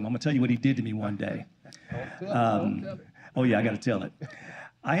snitch on him. I'm going to tell you what he did to me one day. Oh yeah, I got to tell it.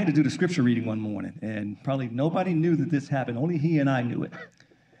 I had to do the scripture reading one morning, and probably nobody knew that this happened. Only he and I knew it.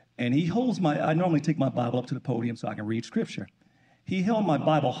 And he holds I normally take my Bible up to the podium so I can read scripture. He held my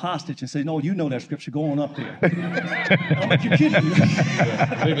Bible hostage and said, "No, you know that scripture, go on up there." I'm like, "You're kidding me."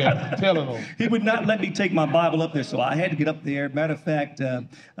 He would not let me take my Bible up there, so I had to get up there. Matter of fact,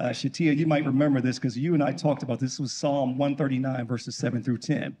 Shatia, you might remember this because you and I talked about this. This was Psalm 139, verses 7 through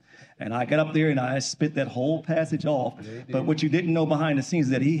 10. And I got up there and I spit that whole passage off. But what you didn't know behind the scenes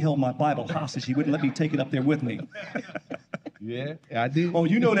is that he held my Bible hostage. He wouldn't let me take it up there with me. Yeah, I did. Oh,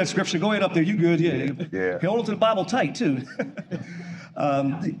 you know that scripture. Go ahead up there. You good? Yeah. He holds the Bible tight, too.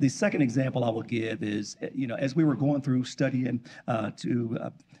 The second example I will give is, as we were going through studying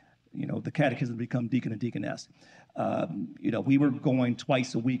the catechism to become deacon and deaconess, we were going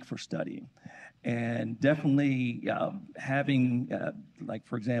twice a week for studying. And definitely having, like,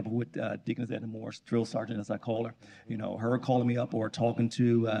 for example, with Deaconess Edna Morris, drill sergeant, as I call her, her calling me up or talking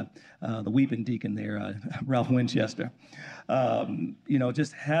to the weeping deacon there, Ralph Winchester.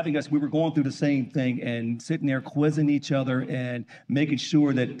 Just having us, we were going through the same thing and sitting there quizzing each other and making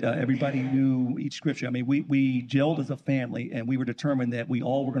sure that everybody knew each scripture. I mean, we gelled as a family, and we were determined that we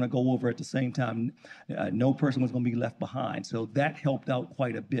all were going to go over at the same time. No person was going to be left behind. So that helped out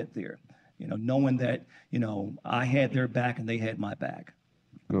quite a bit there. Knowing that, I had their back and they had my back.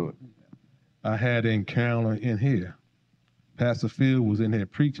 Good. I had an encounter in here. Pastor Phil was in here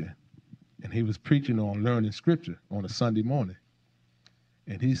preaching, and he was preaching on learning scripture on a Sunday morning.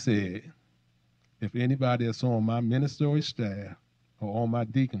 And he said, if anybody that's on my ministerial staff or on my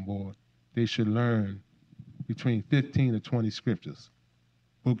deacon board, they should learn between 15 to 20 scriptures,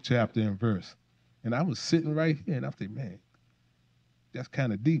 book, chapter, and verse. And I was sitting right here, and I said, man, that's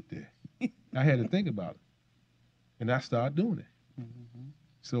kind of deep there. I had to think about it. And I started doing it. Mm-hmm.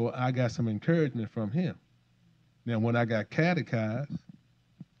 So I got some encouragement from him. Now, when I got catechized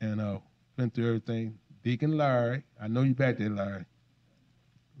and went through everything, Deacon Larry, I know you back there, Larry.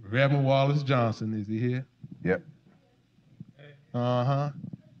 Reverend Wallace Johnson, is he here? Yep. Uh-huh.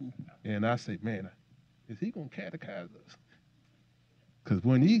 And I say, man, is he going to catechize us? Because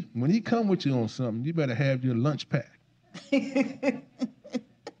when he come with you on something, you better have your lunch packed.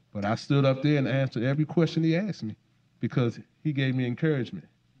 But I stood up there and answered every question he asked me because he gave me encouragement.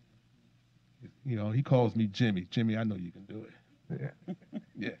 He calls me Jimmy. Jimmy, I know you can do it.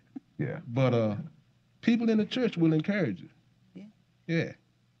 Yeah. Yeah. But people in the church will encourage you. Yeah.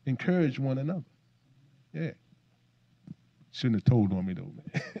 Encourage one another. Yeah. Shouldn't have told on me, though,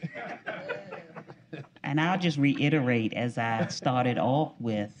 man. And I'll just reiterate, as I started off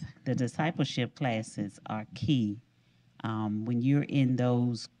with, the discipleship classes are key. When you're in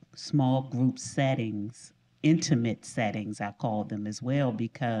those small group settings, intimate settings, I call them as well,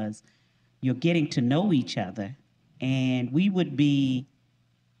 because you're getting to know each other. And we would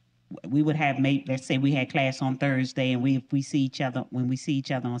have let's say we had class on Thursday, and when we see each other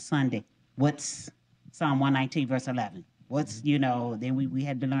on Sunday, what's Psalm 119 verse 11? What's, then we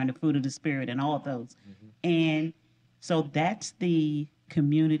had to learn the fruit of the Spirit and all those. Mm-hmm. And so that's the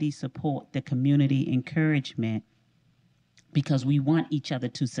community support, the community encouragement, because we want each other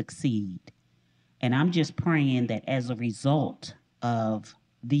to succeed. And I'm just praying that as a result of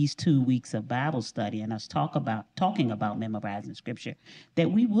these 2 weeks of Bible study and us talking about memorizing scripture,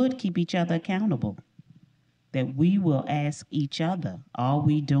 that we would keep each other accountable, that we will ask each other, are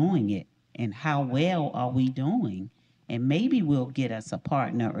we doing it? And how well are we doing? And maybe we'll get us a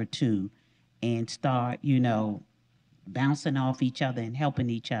partner or two and start, bouncing off each other and helping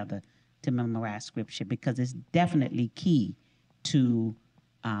each other to memorize scripture, because it's definitely key to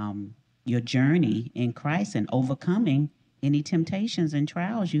your journey in Christ and overcoming any temptations and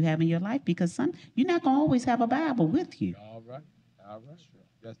trials you have in your life, because you're not going to always have a Bible with you. All right.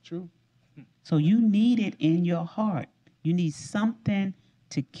 That's true. So you need it in your heart. You need something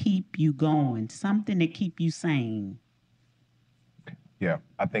to keep you going, something to keep you sane. Yeah,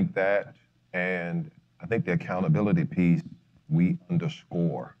 I think that, and I think the accountability piece we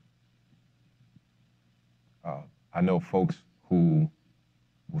underscore. I know folks who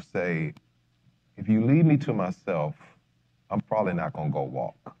will say, if you leave me to myself, I'm probably not going to go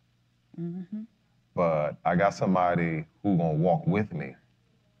walk. Mm-hmm. But I got somebody who going to walk with me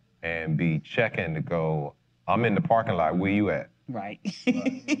and be checking to go, I'm in the parking lot, where you at? Right.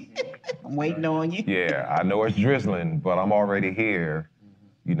 I'm waiting on you. Yeah, I know it's drizzling, but I'm already here.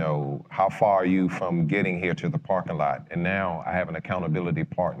 You know, how far are you from getting here to the parking lot? And now I have an accountability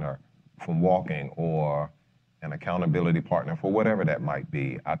partner from walking, or an accountability partner for whatever that might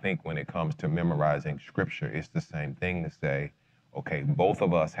be. I think when it comes to memorizing scripture, it's the same thing to say, okay, both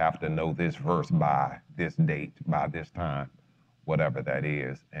of us have to know this verse by this date, by this time, whatever that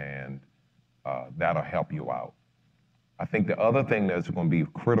is, and that'll help you out. I think the other thing that's going to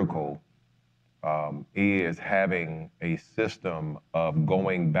be critical is having a system of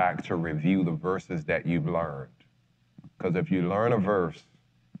going back to review the verses that you've learned. Because if you learn a verse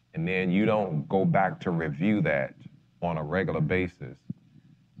and then you don't go back to review that on a regular basis,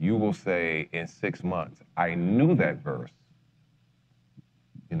 you will say in 6 months, I knew that verse.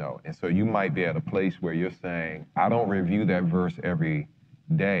 You know, and so you might be at a place where you're saying, I don't review that verse every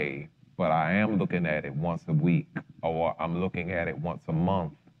day, but I am looking at it once a week, or I'm looking at it once a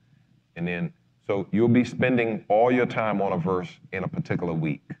month. And then, so you'll be spending all your time on a verse in a particular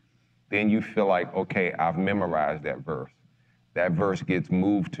week. Then you feel like, okay, I've memorized that verse. That verse gets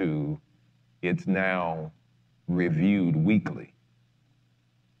moved to, it's now reviewed weekly.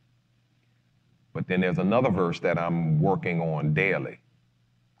 But then there's another verse that I'm working on daily.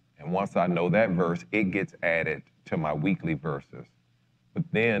 And once I know that verse, it gets added to my weekly verses. But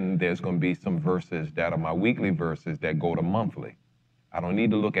then there's going to be some verses that are my weekly verses that go to monthly. I don't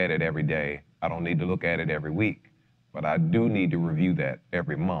need to look at it every day. I don't need to look at it every week. But I do need to review that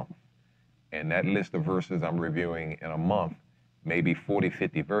every month. And that list of verses I'm reviewing in a month, maybe 40,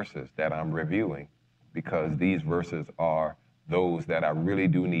 50 verses that I'm reviewing, because these verses are those that I really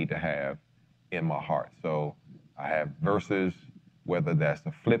do need to have in my heart. So I have verses, whether that's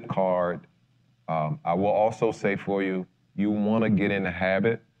a flip card. I will also say for you, you want to get in the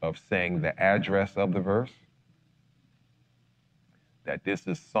habit of saying the address of the verse, that this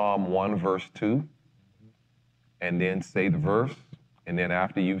is Psalm 1, verse 2, and then say the verse. And then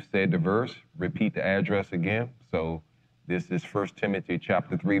after you've said the verse, repeat the address again. So this is 1 Timothy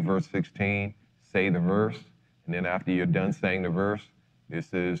chapter 3, verse 16, say the verse. And then after you're done saying the verse,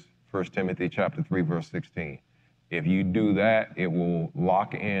 this is 1 Timothy chapter 3, verse 16. If you do that, it will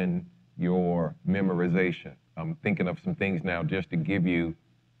lock in your memorization. I'm thinking of some things now just to give you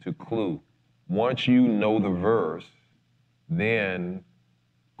to clue. Once you know the verse, then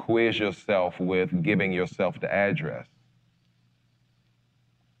quiz yourself with giving yourself the address.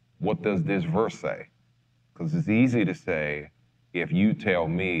 What does this verse say? Because it's easy to say, if you tell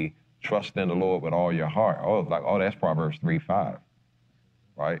me, trust in the Lord with all your heart. Oh, it's like, oh, that's Proverbs 3:5,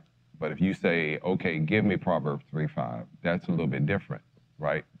 right? But if you say, okay, give me Proverbs 3:5, that's a little bit different,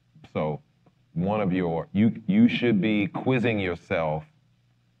 right? So one of you should be quizzing yourself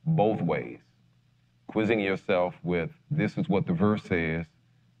both ways. Quizzing yourself with, this is what the verse says,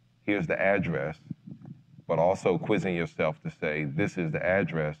 here's the address, but also quizzing yourself to say, this is the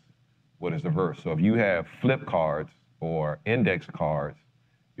address, what is the verse? So if you have flip cards or index cards,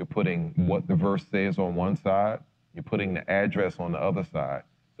 you're putting what the verse says on one side, you're putting the address on the other side.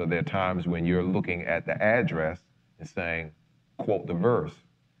 So there are times when you're looking at the address and saying, quote the verse.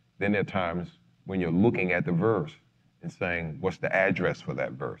 Then there are times when you're looking at the verse and saying, what's the address for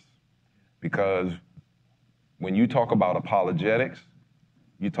that verse? Because when you talk about apologetics,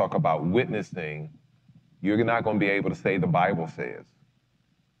 you talk about witnessing, you're not going to be able to say the Bible says.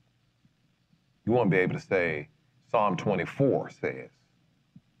 You want to be able to say Psalm 24 says,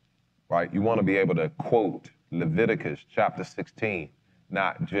 right? You want to be able to quote Leviticus chapter 16,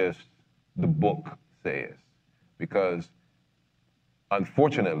 not just the book says. Because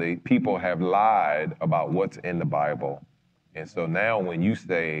unfortunately, people have lied about what's in the Bible. And so now when you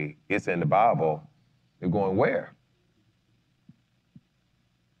say it's in the Bible, they're going, where?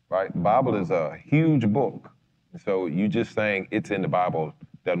 Right? The Bible is a huge book. And so you just saying it's in the Bible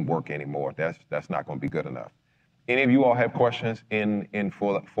doesn't work anymore. That's not going to be good enough. Any of you all have questions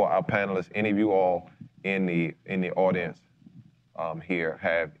for our panelists? Any of you all in the audience here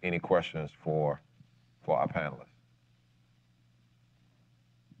have any questions for our panelists?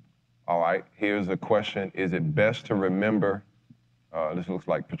 All right, here's a question. Is it best to remember, this looks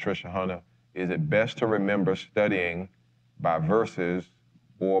like Patricia Hunter, is it best to remember studying by verses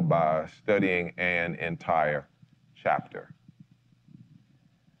or by studying an entire chapter?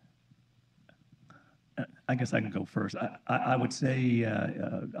 I guess I can go first. I would say,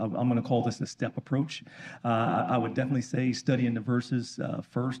 I'm going to call this the step approach. I would definitely say studying the verses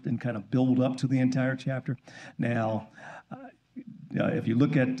first and kind of build up to the entire chapter. Now, if you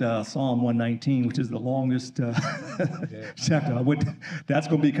look at Psalm 119, which is the longest chapter, that's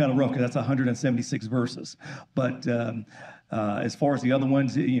going to be kind of rough because that's 176 verses. But As far as the other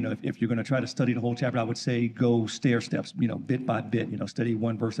ones, if you're going to try to study the whole chapter, I would say go stair steps, bit by bit, study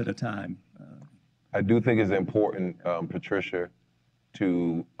one verse at a time. I do think it's important, Patricia,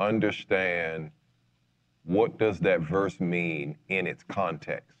 to understand what does that verse mean in its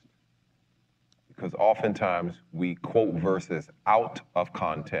context. Because oftentimes we quote verses out of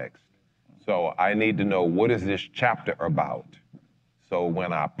context. So I need to know, what is this chapter about? So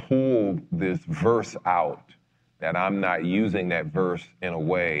when I pull this verse out, that I'm not using that verse in a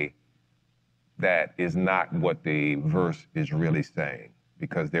way that is not what the verse is really saying.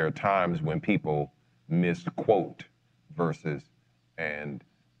 Because there are times when people misquote verses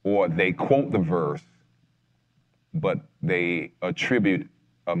or they quote the verse, but they attribute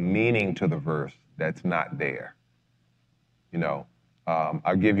a meaning to the verse that's not there.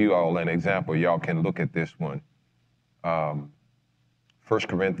 I'll give you all an example. Y'all can look at this one. 1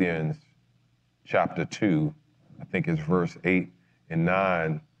 Corinthians chapter 2, I think it's verse 8 and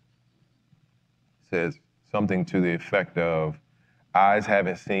 9, says something to the effect of, eyes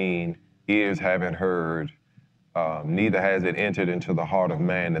haven't seen, ears haven't heard, neither has it entered into the heart of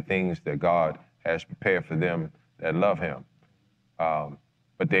man the things that God has prepared for them that love him.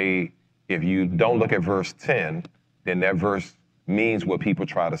 But if you don't look at verse 10, then that verse means what people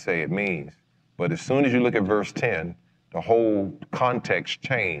try to say it means. But as soon as you look at verse 10, the whole context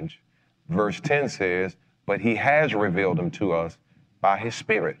changed. Verse 10 says, but he has revealed them to us by his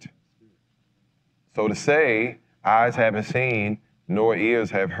Spirit. So to say, eyes haven't seen, nor ears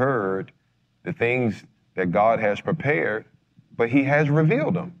have heard the things that God has prepared, but he has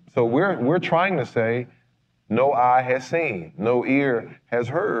revealed them. So we're trying to say, no eye has seen, no ear has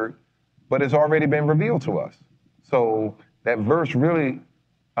heard, but it's already been revealed to us. So that verse really,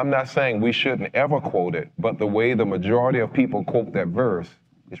 I'm not saying we shouldn't ever quote it, but the way the majority of people quote that verse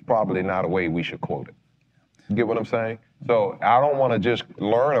is probably not a way we should quote it. You get what I'm saying? So I don't want to just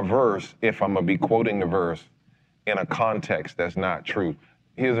learn a verse if I'm going to be quoting the verse in a context that's not true.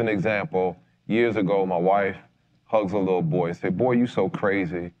 Here's an example. Years ago, my wife hugs a little boy and said, boy, you so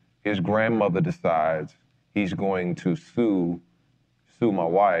crazy. His grandmother decides he's going to sue my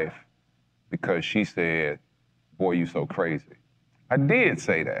wife because she said, boy, you so crazy. I did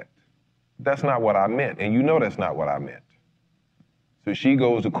say that. That's not what I meant, and you know that's not what I meant. So she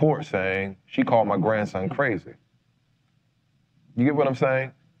goes to court saying she called my grandson crazy. You get what I'm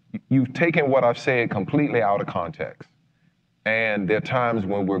saying? You've taken what I've said completely out of context. And there are times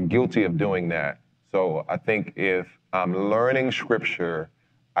when we're guilty of doing that. So I think if I'm learning scripture,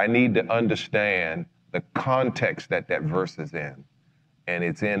 I need to understand the context that verse is in. And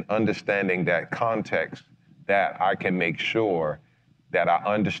it's in understanding that context that I can make sure that I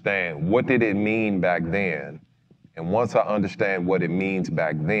understand what did it mean back then. And once I understand what it means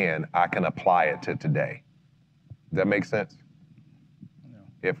back then, I can apply it to today. Does that make sense?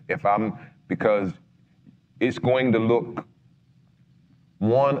 No. Because it's going to look,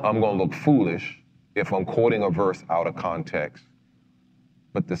 one, I'm going to look foolish if I'm quoting a verse out of context.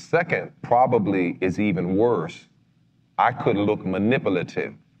 But the second probably is even worse. I could look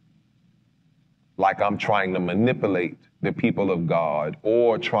manipulative, like I'm trying to manipulate the people of God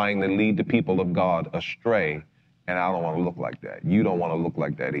or trying to lead the people of God astray, and I don't want to look like that. You don't want to look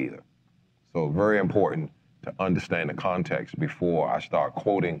like that either. So very important to understand the context before I start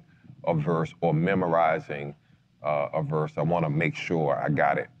quoting a verse or memorizing a verse. I want to make sure I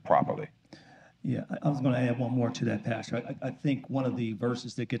got it properly. Yeah, I was going to add one more to that, Pastor. I think one of the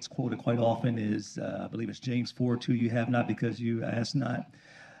verses that gets quoted quite often is, I believe it's James 4:2, you have not because you ask not.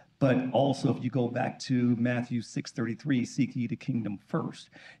 But also, if you go back to Matthew 6:33, seek ye the kingdom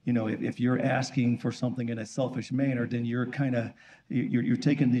first. If you're asking for something in a selfish manner, then you're you're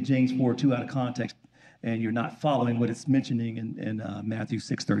taking the James 4:2 out of context, and you're not following what it's mentioning in Matthew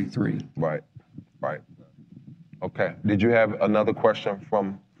 6:33. Right. Okay. Did you have another question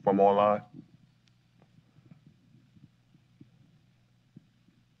from online?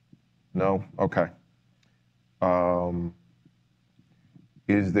 No? Okay.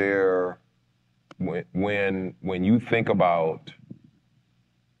 Is there, when you think about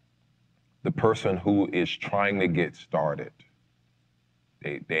the person who is trying to get started,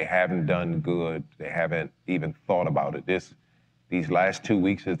 they haven't done good, they haven't even thought about it. These last 2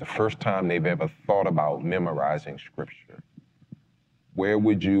 weeks is the first time they've ever thought about memorizing scripture. Where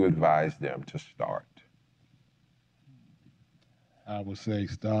would you advise them to start? I would say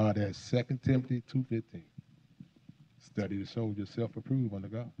start at 2 Timothy 2:15. Study to show yourself approved unto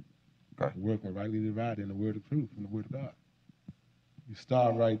God. Okay. Working rightly dividing the word of truth from the word of God. You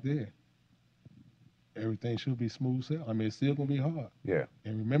start right there. Everything should be smooth sailing. It's still going to be hard. Yeah.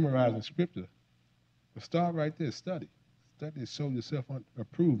 And memorizing scripture. But start right there. Study study to show yourself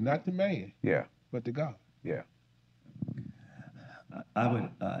approved, not to man, Yeah. but to God. Yeah. I would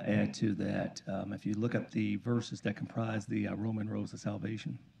add to that, if you look at the verses that comprise the Roman roads of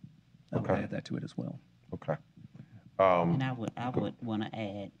salvation, I would Okay. add that to it as well. Okay. And I would want to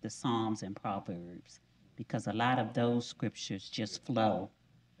add the Psalms and Proverbs, because a lot of those scriptures just flow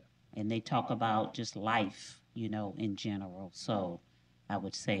and they talk about just life, in general. So I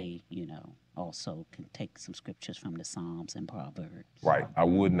would say, also can take some scriptures from the Psalms and Proverbs. Right. I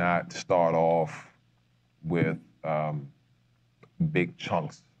would not start off with big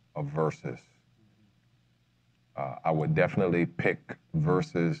chunks of verses. I would definitely pick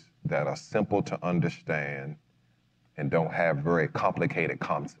verses that are simple to understand and don't have very complicated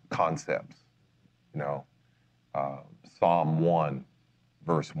concepts. Psalm 1,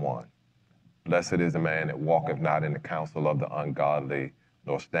 verse 1. Blessed is the man that walketh not in the counsel of the ungodly,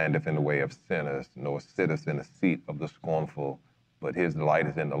 nor standeth in the way of sinners, nor sitteth in the seat of the scornful, but his delight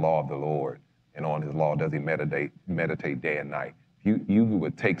is in the law of the Lord, and on his law does he meditate day and night. You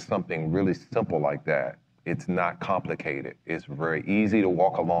would take something really simple like that. It's not complicated. It's very easy to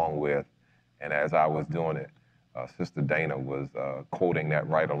walk along with, and as I was doing it, Sister Dana was quoting that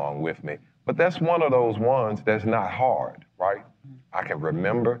right along with me. But that's one of those ones that's not hard, right? I can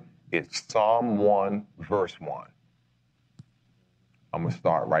remember it's Psalm 1, verse 1. I'm going to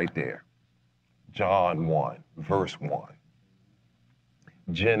start right there. John 1, verse 1.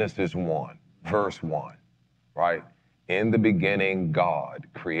 Genesis 1, verse 1, right? In the beginning, God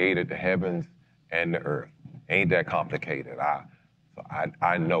created the heavens and the earth. Ain't that complicated?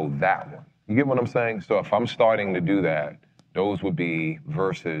 I know that one. You get what I'm saying? So if I'm starting to do that, those would be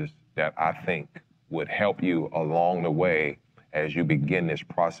verses that I think would help you along the way as you begin this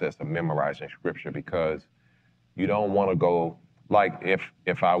process of memorizing scripture, because you don't want to go, like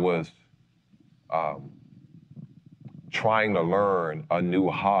if I was trying to learn a new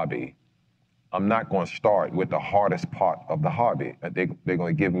hobby, I'm not going to start with the hardest part of the hobby. They're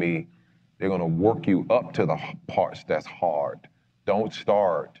going to work you up to the parts that's hard. Don't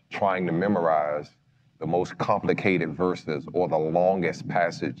start trying to memorize the most complicated verses or the longest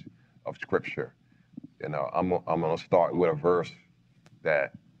passage of scripture. I'm going to start with a verse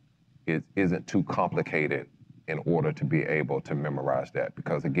that isn't too complicated in order to be able to memorize that.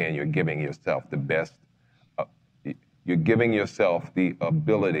 Because again, you're giving yourself the best, you're giving yourself the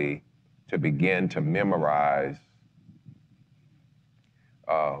ability to begin to memorize,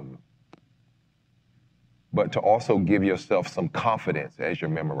 but to also give yourself some confidence as you're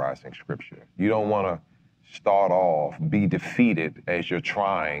memorizing scripture. You don't want to start off, be defeated as you're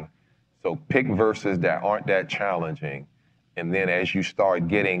trying. So pick verses that aren't that challenging. And then as you start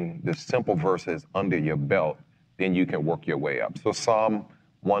getting the simple verses under your belt, then you can work your way up. So Psalm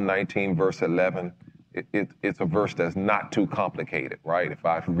 119, verse 11, it's a verse that's not too complicated, right? If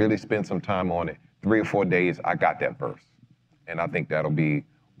I really spend some time on it, 3 or 4 days, I got that verse. And I think that'll be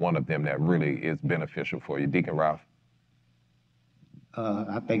one of them that really is beneficial for you. Deacon Ralph.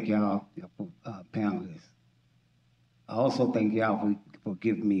 I thank y'all for panelists. I also thank y'all for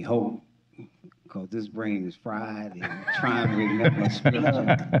giving me hope, because this brain is fried and trying to remember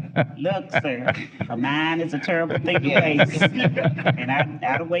scripture. Look, sir, a mind is a terrible thing to waste. And I'd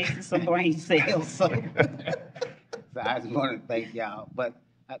have wasted some brain cells. So I just want to thank y'all. But,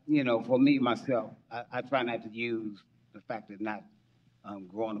 for me, myself, I try not to use the fact of not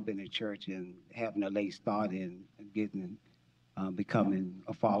growing up in the church and having a late start in becoming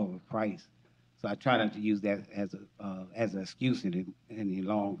a follower of Christ. So I try not to use that as an excuse any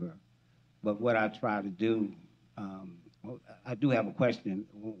longer. But what I try to do, I do have a question.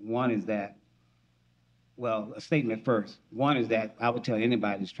 One is that, well, a statement first. One is that I would tell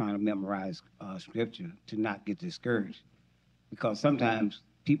anybody that's trying to memorize scripture to not get discouraged, because sometimes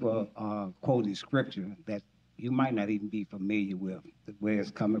people are quoting scripture that you might not even be familiar with where it's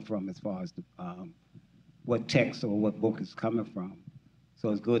coming from, as far as what text or what book it's coming from. So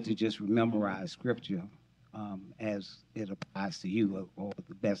it's good to just memorize scripture as it applies to you, or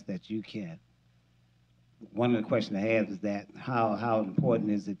the best that you can. One of the questions I have is that how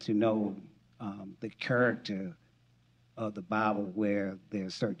important is it to know the character of the Bible, where there are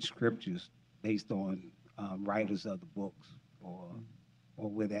certain scriptures based on writers of the books, or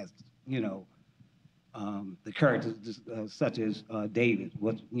where that's, the characters such as David,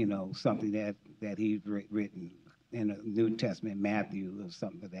 something that he's written in the New Testament, Matthew, or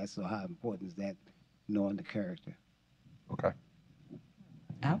something like that. So how important is that, knowing the character? Okay.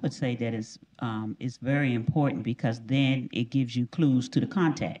 I would say that it's very important, because then it gives you clues to the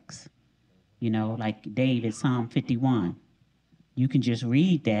context. Like David, Psalm 51. You can just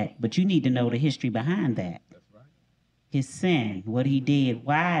read that, but you need to know the history behind that. That's right. his sin, what he did.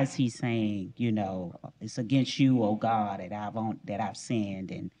 Why is he saying, you know, it's against you, oh God, that I've sinned,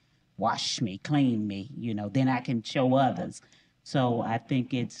 and wash me, clean me, you know, then I can show others. So I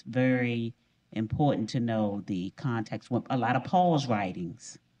think it's very important to know the context. With a lot of Paul's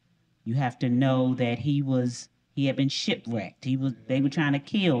writings, you have to know that he had been shipwrecked. They were trying to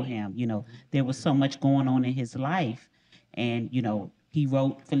kill him. You know, there was so much going on in his life. And, you know, he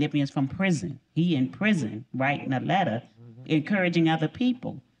wrote Philippians from prison. He in prison writing a letter, encouraging other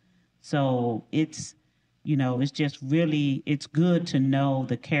people. So it's, you know, it's just really, it's good to know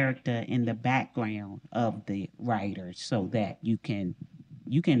the character in the background of the writers so that you can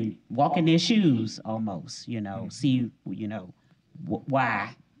walk in their shoes almost, you know, see, you know,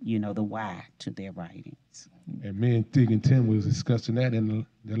 why, you know, the why to their writings. And me and Deacon Tim was discussing that in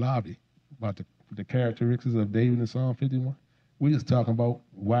the lobby about the characteristics of David in Psalm 51. We was talking about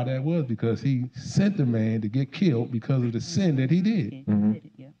why that was, because he sent the man to get killed because of the sin that he did.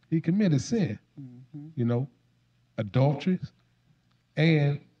 He committed sin, you know, adulteries,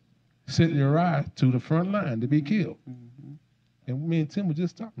 and sent Uriah to the front line to be killed. And me and Tim were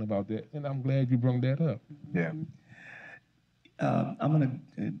just talking about that, and I'm glad you brought that up. Yeah.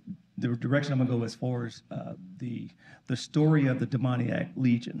 The direction I'm gonna go as far as the story of the demoniac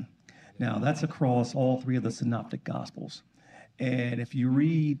legion. Now that's across all three of the synoptic gospels. And if you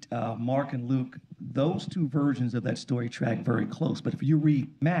read Mark and Luke, those two versions of that story track very close. But if you read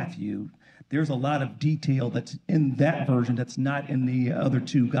Matthew, there's a lot of detail that's in that version that's not in the other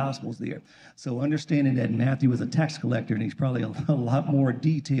two gospels there. So understanding that Matthew was a tax collector and he's probably a lot more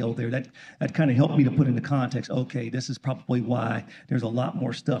detailed there, that kind of helped me to put into context, okay, this is probably why there's a lot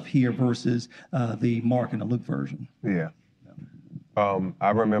more stuff here versus the Mark and the Luke version. Yeah.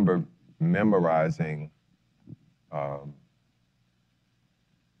 I remember memorizing, I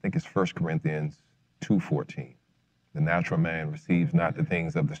think it's 1 Corinthians 2:14. The natural man receives not the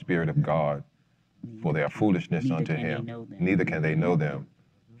things of the Spirit of God, for they are foolishness unto him. Neither can they know them,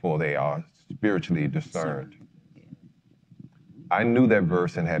 for they are spiritually discerned. I knew that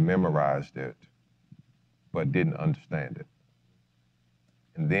verse and had memorized it, but didn't understand it.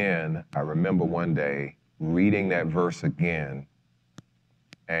 And then I remember one day reading that verse again,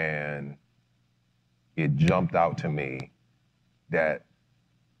 and it jumped out to me that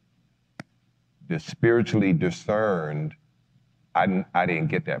the spiritually discerned, I didn't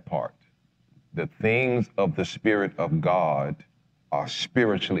get that part. The things of the Spirit of God are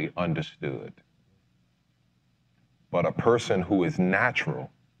spiritually understood. But a person who is natural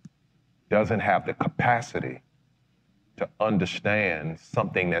doesn't have the capacity to understand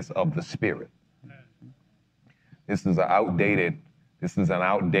something that's of the Spirit. This is an outdated,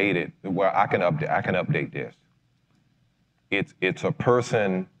 well, I can update this. It's a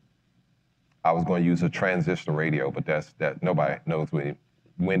person. I was going to use a transistor radio, but that nobody knows what.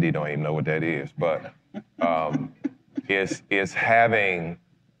 Wendy don't even know what that is. But it's having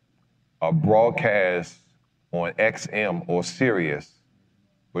a broadcast on XM or Sirius,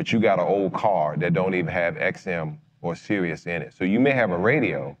 but you got an old car that don't even have XM or Sirius in it. So you may have a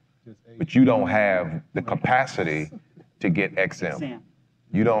radio, but you don't have the capacity to get XM.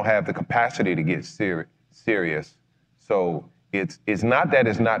 You don't have the capacity to get Sirius. So it's not that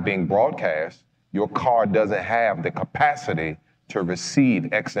it's not being broadcast. Your car doesn't have the capacity to receive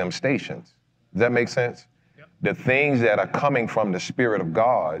XM stations. Does that make sense? Yep. The things that are coming from the Spirit of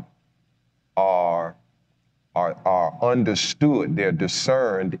God are understood. They're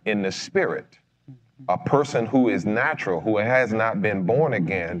discerned in the Spirit. A person who is natural, who has not been born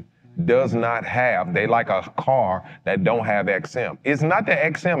again, does not have, they like a car that don't have XM. It's not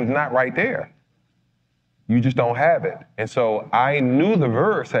that XM is not right there. You just don't have it. And so I knew the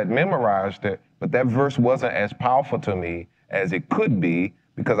verse, had memorized it, but that verse wasn't as powerful to me as it could be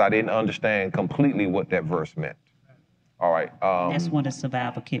because I didn't understand completely what that verse meant. All right. That's one of the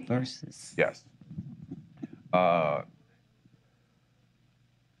survival kit verses. Yes. 1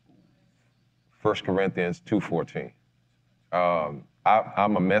 Corinthians 2:14. I'm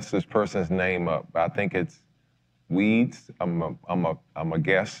gonna mess this person's name up. I think it's Weeds. I'm a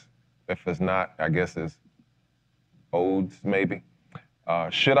guess. If it's not, I guess it's Odes maybe.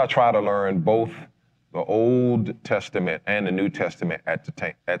 Should I try to learn both the Old Testament and the New Testament at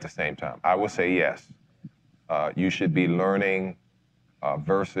the same time? I would say yes. You should be learning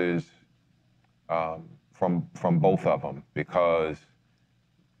verses from both of them, because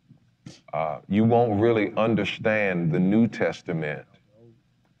you won't really understand the New Testament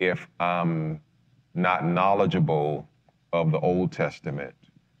if I'm not knowledgeable of the Old Testament.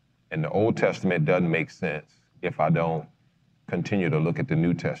 And the Old Testament doesn't make sense if I don't continue to look at the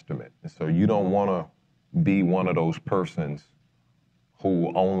New Testament. And so you don't want to be one of those persons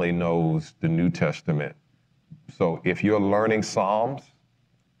who only knows the New Testament. So if you're learning Psalms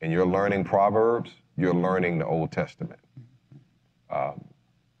and you're learning Proverbs, you're learning the Old Testament.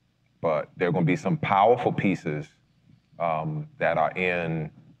 But there are going to be some powerful pieces that are in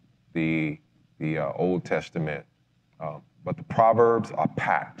the Old Testament. But the Proverbs are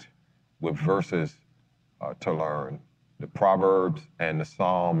packed with verses to learn. The Proverbs and the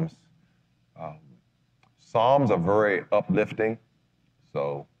Psalms. Psalms are very uplifting.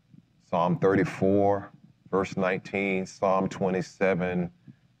 So Psalm 34, verse 19, Psalm 27,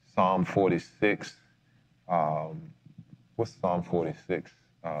 Psalm 46. What's Psalm 46?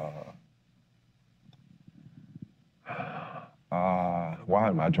 Why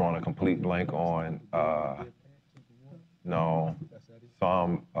am I drawing a complete blank on? No,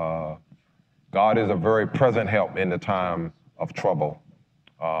 Psalm. God is a very present help in the time of trouble.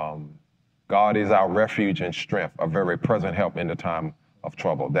 God is our refuge and strength, a very present help in the time of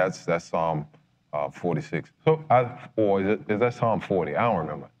trouble. That's Psalm 46. So, or is that Psalm 40? I don't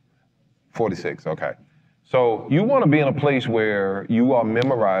remember. 46. Okay. So you want to be in a place where you are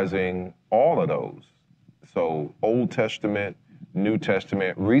memorizing all of those. So Old Testament, New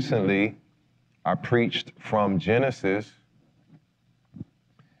Testament. Recently, I preached from Genesis,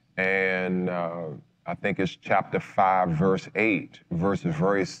 and I think it's chapter 5, verse 8. Verse is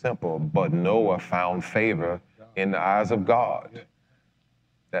very simple. But Noah found favor in the eyes of God.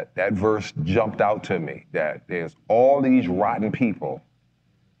 That verse jumped out to me, that there's all these rotten people,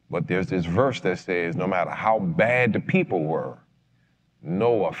 but there's this verse that says no matter how bad the people were,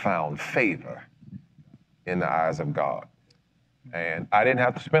 Noah found favor in the eyes of God. And I didn't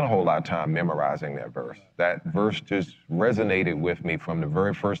have to spend a whole lot of time memorizing that verse. That verse just resonated with me from the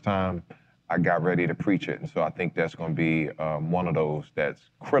very first time I got ready to preach it. And so I think that's going to be one of those that's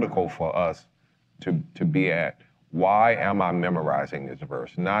critical for us to be at. Why am I memorizing this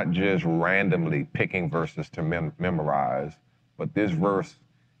verse? Not just randomly picking verses to memorize, but this verse,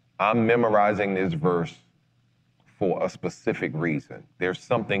 I'm memorizing this verse for a specific reason. There's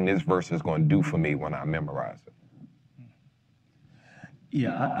something this verse is going to do for me when I memorize it.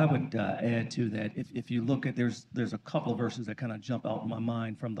 Yeah, I would add to that. If you look at, there's a couple of verses that kind of jump out in my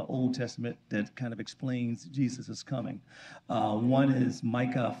mind from the Old Testament that kind of explains Jesus is coming. One is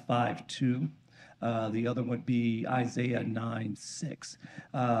Micah 5:2. The other would be Isaiah 9:6.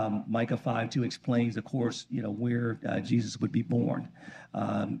 Micah 5:2 explains, of course, where Jesus would be born.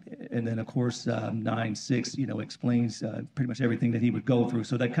 And then, of course, 9:6, explains pretty much everything that he would go through.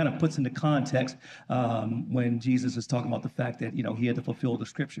 So that kind of puts into context when Jesus is talking about the fact that, he had to fulfill the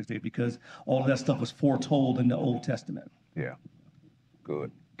scriptures there because all of that stuff was foretold in the Old Testament. Yeah,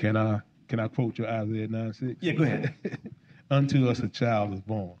 good. Can I quote your Isaiah 9:6? Yeah, go ahead. Unto us a child is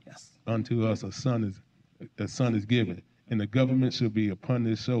born. Yes. Unto us a son is given, and the government shall be upon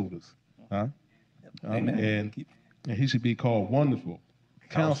his shoulders. Amen. And he should be called Wonderful,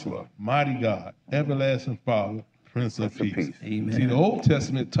 Counselor, Mighty God, Everlasting Father, Prince of Peace. Amen. See, the Old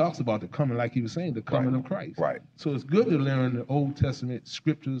Testament talks about the coming, like he was saying, the coming of Christ. Right. So it's good to learn the Old Testament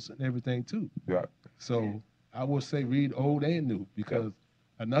scriptures and everything too. Yeah. So I would say read Old and New, because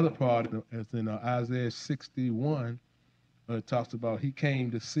another part is in Isaiah 61. It talks about he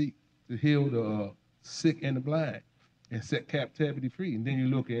came to seek to heal the sick and the blind and set captivity free. And then you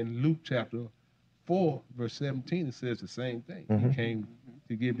look in Luke chapter 4, verse 17, it says the same thing. Mm-hmm. He came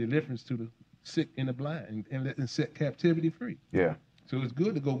to give deliverance to the sick and the blind and set captivity free. Yeah. So it's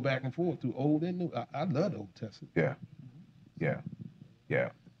good to go back and forth through Old and New. I love the Old Testament. Yeah.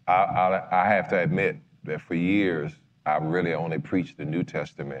 I have to admit that for years, I really only preached the New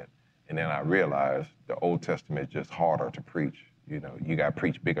Testament. And then I realized the Old Testament is just harder to preach. You got to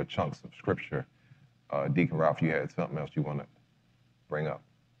preach bigger chunks of scripture. Deacon Ralph, you had something else you want to bring up?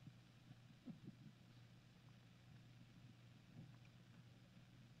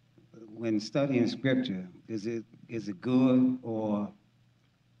 When studying scripture, is it good or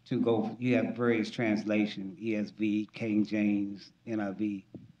to go? You have various translations: ESV, King James, NIV.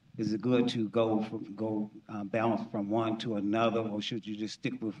 Is it good to bounce from one to another, or should you just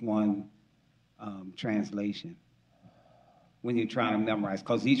stick with one translation when you're trying to memorize?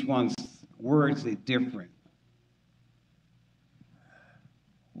 Because each one's words are different.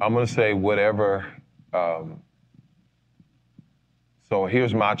 I'm going to say whatever. So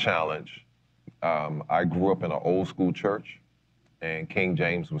here's my challenge. I grew up in an old school church, and King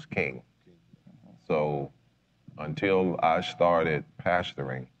James was king. So until I started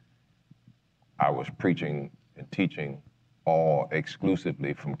pastoring, I was preaching and teaching all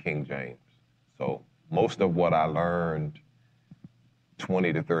exclusively from King James. So most of what I learned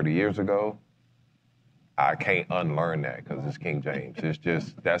 20 to 30 years ago, I can't unlearn that because it's King James. It's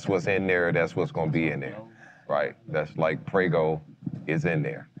just, that's what's in there, that's what's gonna be in there, right? That's like Prego is in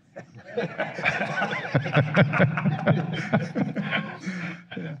there.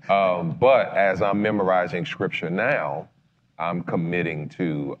 But as I'm memorizing scripture now, I'm committing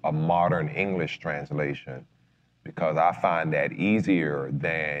to a modern English translation because I find that easier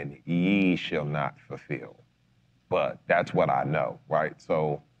than ye shall not fulfill. But that's what I know, right?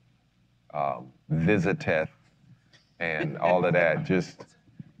 So visiteth and all of that just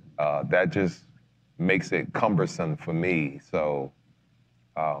makes it cumbersome for me. So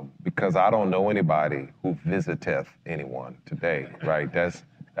because I don't know anybody who visiteth anyone today, right? That's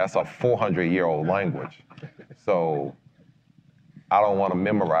a 400-year-old language. So I don't want to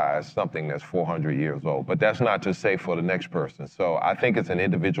memorize something that's 400 years old, but that's not to say for the next person. So I think it's an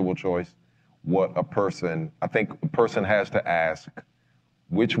individual choice. I think a person has to ask,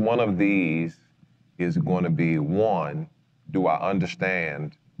 which one of these is going to be, one, do I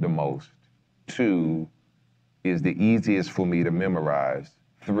understand the most? Two, is the easiest for me to memorize?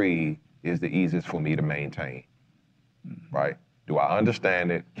 Three, is the easiest for me to maintain, right? Do I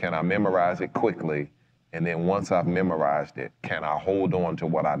understand it? Can I memorize it quickly? And then once I've memorized it, can I hold on to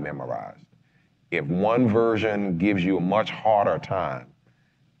what I memorized? If one version gives you a much harder time,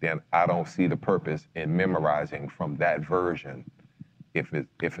 then I don't see the purpose in memorizing from that version if it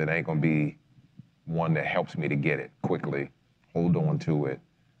ain't gonna be one that helps me to get it quickly, hold on to it,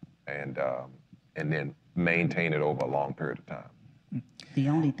 and then maintain it over a long period of time. The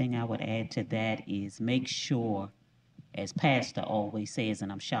only thing I would add to that is make sure, as Pastor always says,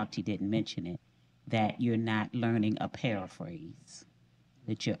 and I'm shocked he didn't mention it, that you're not learning a paraphrase,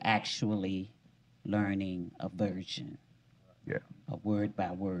 that you're actually learning a version, a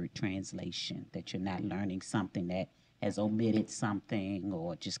word-by-word translation, that you're not learning something that has omitted something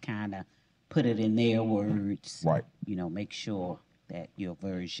or just kind of put it in their words. Right. You know, make sure that your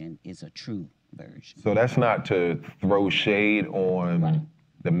version is a true version. So that's not to throw shade on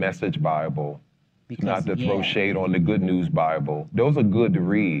the Message Bible, Because, not to throw shade on the Good News Bible. Those are good to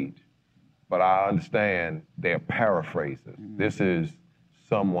read, but I understand they're paraphrases. This is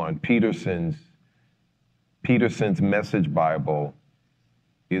someone, Peterson's Message Bible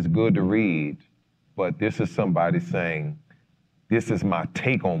is good to read, but this is somebody saying, this is my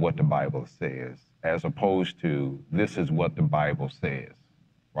take on what the Bible says, as opposed to this is what the Bible says,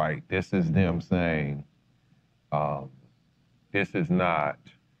 right? This is them saying, this is not,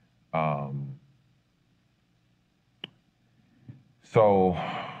 so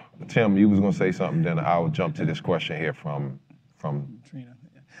Tim, you was gonna say something, then I'll jump to this question here from Trina.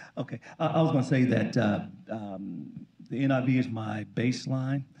 Okay, I was going to say that the NIV is my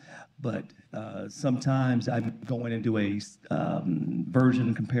baseline, but sometimes I go in and do a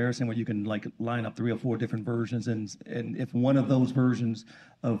version comparison where you can like line up 3 or 4 different versions, and if one of those versions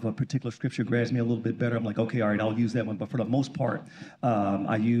of a particular scripture grabs me a little bit better, I'm like, okay, all right, I'll use that one. But for the most part,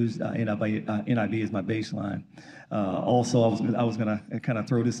 I use NIV as my baseline. Also, I was going to kind of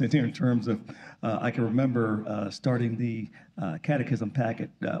throw this in here in terms of I can remember starting the catechism packet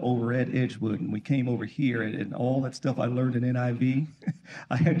over at Edgewood, and we came over here, and all that stuff I learned in NIV,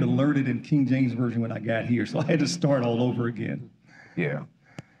 I had to learn it in King James Version when I got here, so I had to start all over again. Yeah.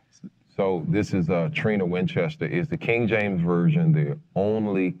 So this is Trina Winchester. Is the King James Version the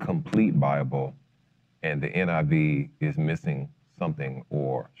only complete Bible, and the NIV is missing something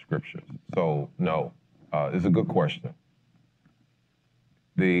or scriptures? So no, it's a good question.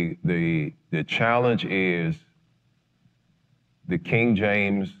 The challenge is the King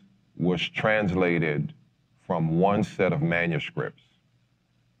James was translated from one set of manuscripts.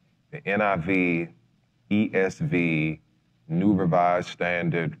 The NIV, ESV, New Revised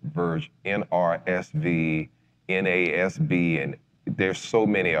Standard Version, NRSV, NASB, and there's so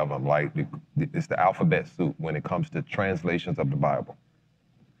many of them. Like it's the alphabet soup when it comes to translations of the Bible.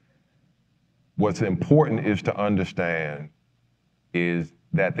 What's important is to understand is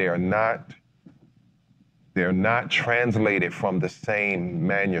that they're not translated from the same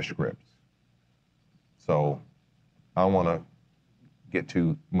manuscripts. So I don't want to get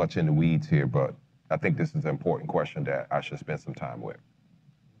too much in the weeds here, but I think this is an important question that I should spend some time with.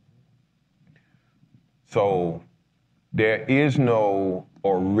 So there is no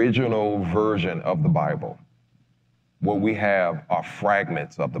original version of the Bible. What we have are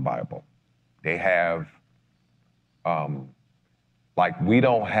fragments of the Bible. They have, we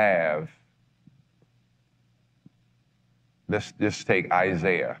don't have, let's just take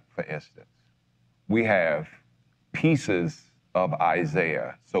Isaiah, for instance. We have pieces of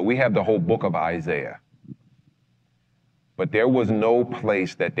Isaiah. So we have the whole book of Isaiah. But there was no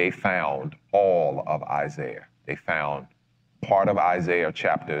place that they found all of Isaiah. They found part of Isaiah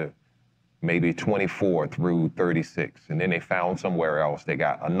chapter maybe 24 through 36. And then they found somewhere else, they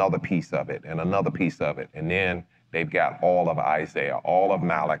got another piece of it and another piece of it. And then they've got all of Isaiah, all of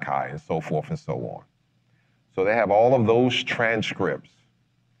Malachi, and so forth and so on. So they have all of those transcripts,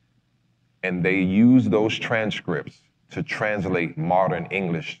 and they use those transcripts to translate modern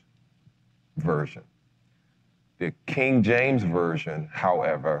English version. The King James Version,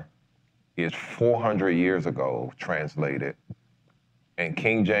 however, is 400 years ago translated, and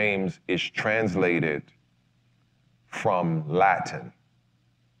King James is translated from Latin.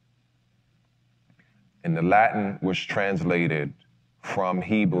 And the Latin was translated from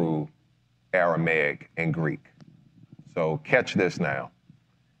Hebrew, Aramaic, and Greek. So catch this now.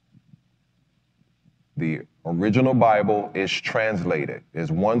 The original Bible is translated.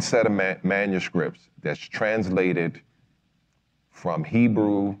 There's one set of manuscripts that's translated from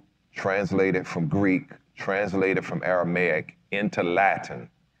Hebrew, translated from Greek, translated from Aramaic into Latin.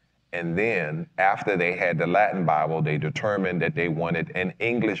 And then after they had the Latin Bible, they determined that they wanted an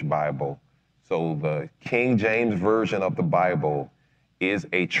English Bible. So the King James Version of the Bible is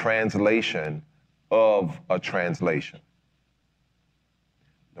a translation of a translation.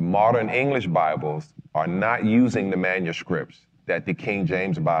 The modern English Bibles are not using the manuscripts that the King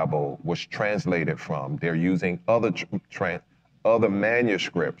James Bible was translated from. They're using other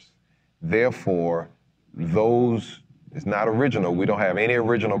manuscripts. Therefore, those is not original. We don't have any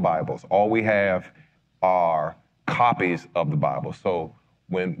original Bibles. All we have are copies of the Bible. So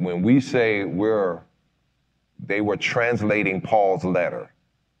when we say they were translating Paul's letter,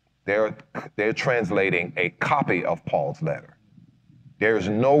 they're translating a copy of Paul's letter. There's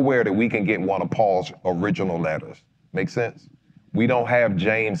nowhere that we can get one of Paul's original letters. Make sense? We don't have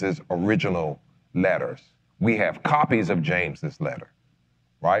James's original letters. We have copies of James's letter,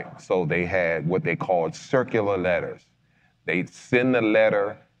 right? So they had what they called circular letters. They'd send the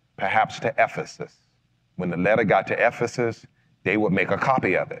letter perhaps to Ephesus. When the letter got to Ephesus, they would make a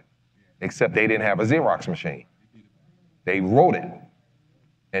copy of it, except they didn't have a Xerox machine. They wrote it.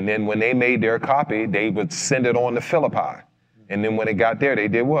 And then when they made their copy, they would send it on to Philippi. And then when it got there, they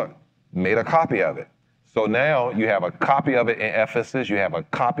did what? Made a copy of it. So now you have a copy of it in Ephesus, you have a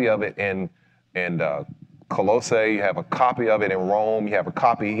copy of it in Colossae, you have a copy of it in Rome, you have a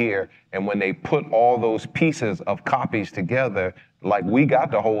copy here. And when they put all those pieces of copies together, like we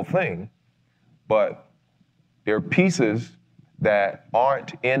got the whole thing, but there are pieces that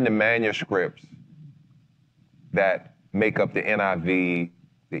aren't in the manuscripts that make up the NIV,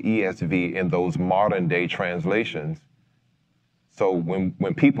 the ESV, in those modern day translations. So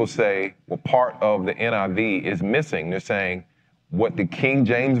when people say, well, part of the NIV is missing, they're saying what the King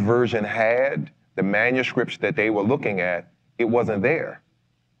James Version had, the manuscripts that they were looking at, it wasn't there,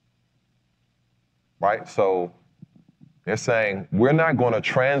 right? So they're saying, we're not going to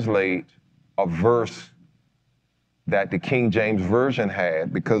translate a verse that the King James Version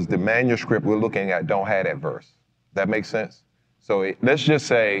had because the manuscript we're looking at don't have that verse. That makes sense? So let's just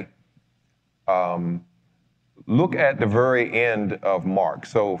say, look at the very end of Mark.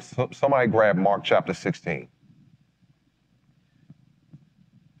 So somebody grab Mark chapter 16.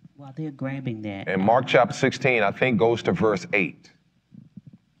 While they're grabbing that. And Mark chapter 16, I think, goes to verse 8,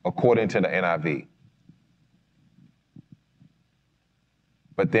 according to the NIV.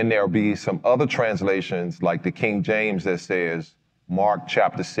 But then there'll be some other translations, like the King James, that says Mark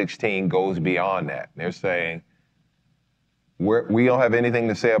chapter 16 goes beyond that. They're saying, we don't have anything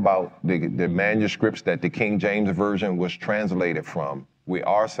to say about the manuscripts that the King James Version was translated from. We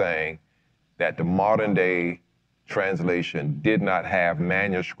are saying that the modern day translation did not have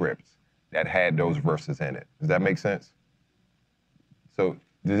manuscripts that had those verses in it. Does that make sense? So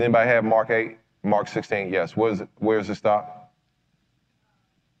does anybody have Mark 8, Mark 16? Yes. Where's the stop?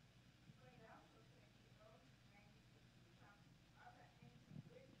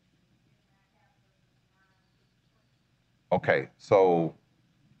 Okay, so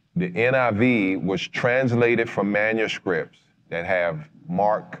the NIV was translated from manuscripts that have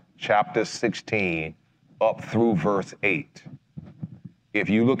Mark chapter 16 up through verse 8. If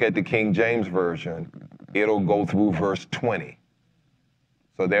you look at the King James Version, it'll go through verse 20.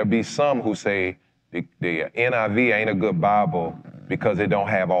 So there'll be some who say the NIV ain't a good Bible because it don't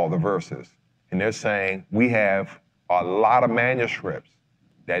have all the verses. And they're saying we have a lot of manuscripts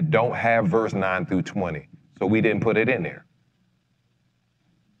that don't have verse 9 through 20. So we didn't put it in there.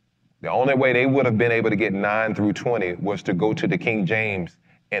 The only way they would have been able to get 9 through 20 was to go to the King James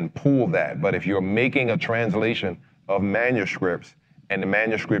and pull that. But if you're making a translation of manuscripts and the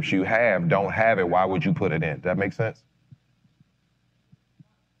manuscripts you have don't have it, why would you put it in? Does that make sense?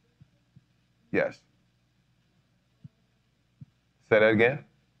 Yes. Say that again.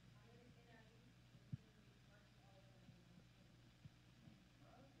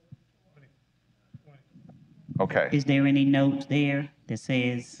 Okay. Is there any note there that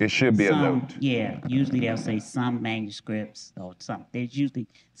says? It should be a note. Yeah, usually they'll say some manuscripts or some. There's usually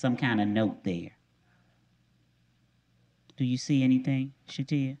some kind of note there. Do you see anything,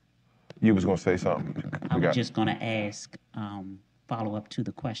 Shatia? You was gonna say something. I was just gonna ask, follow up to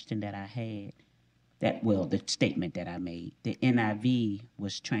the question that I had. The statement that I made. The NIV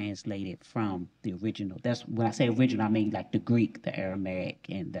was translated from the original. That's when I say original, I mean like the Greek, the Aramaic,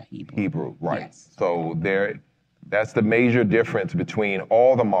 and the Hebrew. Hebrew, right? Yes. So that's the major difference between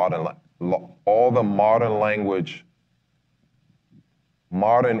all the modern language,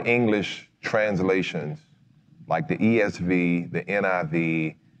 modern English translations, like the ESV, the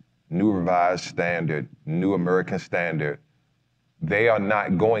NIV, New Revised Standard, New American Standard. They are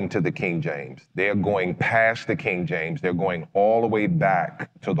not going to the King James. They're going past the King James. They're going all the way back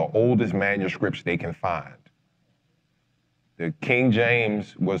to the oldest manuscripts they can find. The King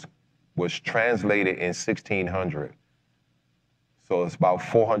James was translated in 1600. So it's about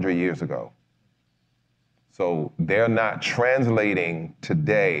 400 years ago. So they're not translating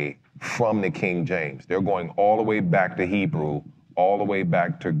today from the King James. They're going all the way back to Hebrew, all the way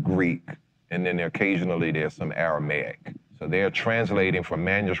back to Greek, and then occasionally there's some Aramaic. So they're translating from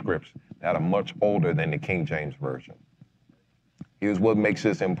manuscripts that are much older than the King James Version. Here's what makes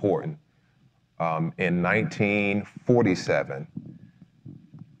this important. In 1947,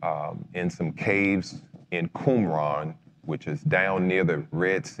 in some caves in Qumran, which is down near the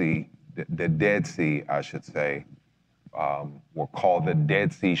Red Sea, the Dead Sea, I should say, were called the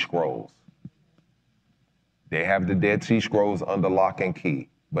Dead Sea Scrolls. They have the Dead Sea Scrolls under lock and key,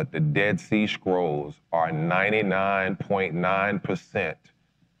 but the Dead Sea Scrolls are 99.9%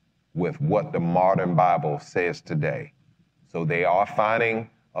 with what the modern Bible says today. So they are finding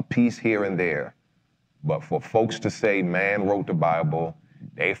a piece here and there, but for folks to say man wrote the Bible,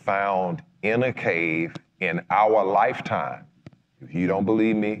 they found in a cave in our lifetime. If you don't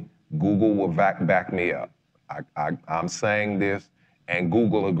believe me, Google will back me up. I'm saying this, and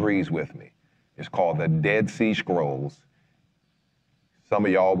Google agrees with me. It's called the Dead Sea Scrolls. Some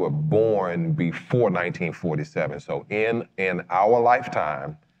of y'all were born before 1947. So in our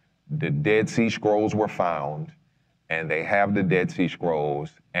lifetime, the Dead Sea Scrolls were found, and they have the Dead Sea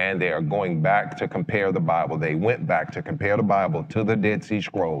Scrolls, and they are going back to compare the Bible. They went back to compare the Bible to the Dead Sea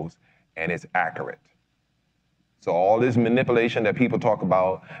Scrolls, and it's accurate. So all this manipulation that people talk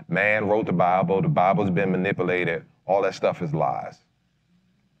about, man wrote the Bible's been manipulated, all that stuff is lies.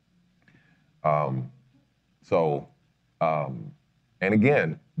 And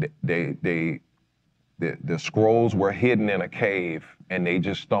again, the scrolls were hidden in a cave, and they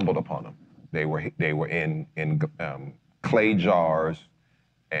just stumbled upon them. They were in clay jars,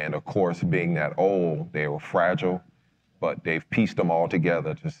 and of course, being that old, they were fragile, but they've pieced them all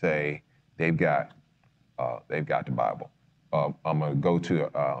together to say they've got the Bible. I'm gonna go to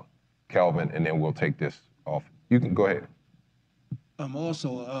Calvin, and then we'll take this off. You can go ahead.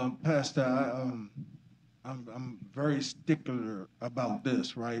 Also, Pastor, I'm very stickler about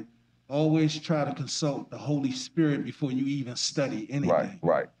this, right? Always try to consult the Holy Spirit before you even study anything.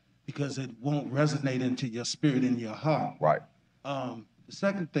 Right. Because it won't resonate into your spirit and your heart. Right. The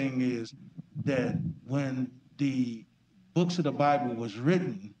second thing is that when the books of the Bible was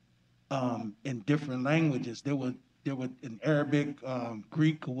written in different languages, there were in Arabic,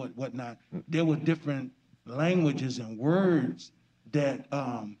 Greek, or whatnot. There were different languages and words that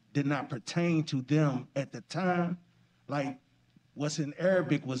did not pertain to them at the time. Like what's in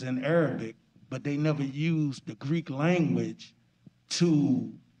Arabic was in Arabic, but they never used the Greek language to,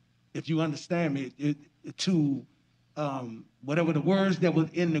 if you understand me, to whatever the words that was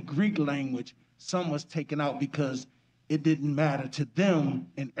in the Greek language, some was taken out because it didn't matter to them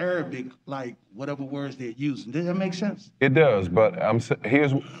in Arabic, like whatever words they're using. Does that make sense? It does, but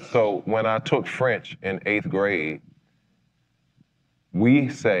so when I took French in 8th grade, we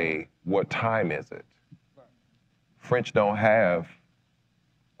say, what time is it? French don't have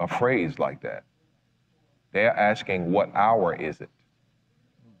a phrase like that. They're asking, what hour is it?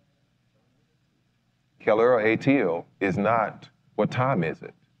 Quelle est-il is not, what time is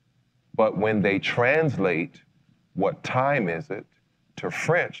it? But when they translate what time is it to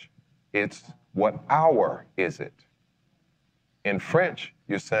French, it's what hour is it? In French,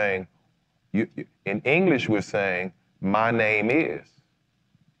 you're saying, in English, we're saying, my name is.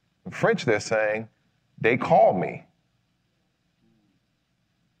 In French, they're saying, they call me.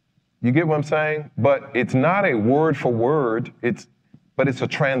 You get what I'm saying? But it's not a word for word, but but it's a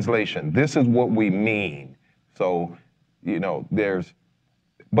translation. This is what we mean. So,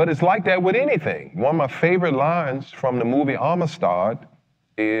 but it's like that with anything. One of my favorite lines from the movie Amistad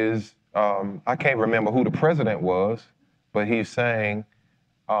is, I can't remember who the president was, but he's saying,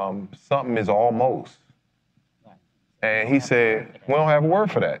 something is almost. And he said, we don't have a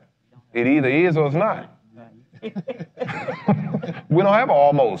word for that. It either is or it's not. We don't have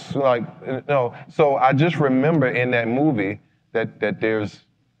almost. So I just remember in that movie that there's,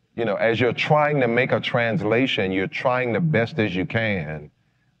 as you're trying to make a translation, you're trying the best as you can,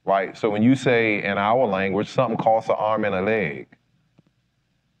 right? So when you say in our language, something costs an arm and a leg,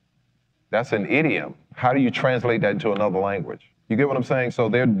 that's an idiom. How do you translate that into another language? You get what I'm saying? So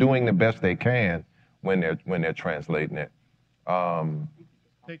they're doing the best they can when they're translating it.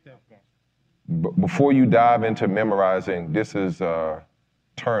 Take that. Before you dive into memorizing, this is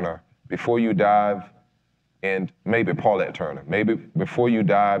Turner. Before you dive in, maybe Paulette Turner, maybe before you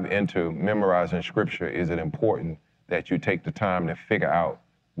dive into memorizing scripture, is it important that you take the time to figure out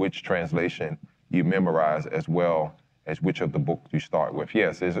which translation you memorize as well as which of the books you start with?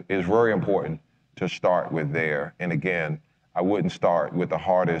 Yes, it's very important to start with there. And again, I wouldn't start with the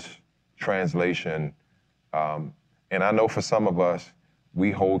hardest translation. And I know for some of us, we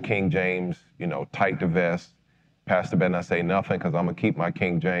hold King James, tight to vest. Pastor better not say nothing because I'm going to keep my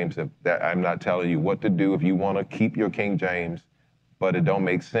King James. I'm not telling you what to do if you want to keep your King James, but it don't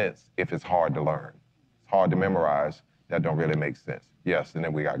make sense if it's hard to learn. It's hard to memorize. That don't really make sense. Yes, and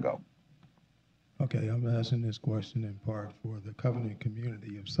then we got to go. Okay, I'm asking this question in part for the covenant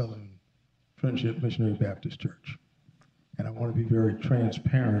community of Southern Friendship Missionary Baptist Church. And I want to be very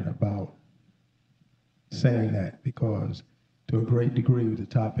transparent about saying that because to a great degree with the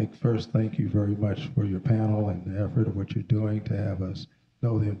topic, first, thank you very much for your panel and the effort of what you're doing to have us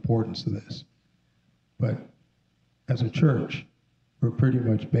know the importance of this. But as a church, we're pretty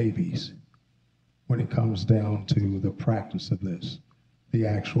much babies when it comes down to the practice of this, the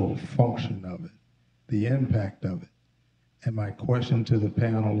actual function of it, the impact of it. And my question to the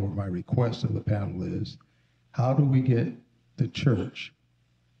panel, or my request of the panel, is how do we get the church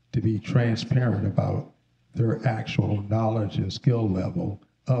to be transparent about their actual knowledge and skill level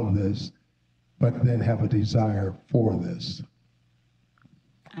of this, but then have a desire for this?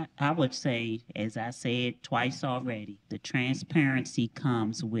 I would say, as I said twice already, the transparency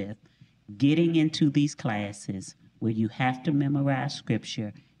comes with getting into these classes where you have to memorize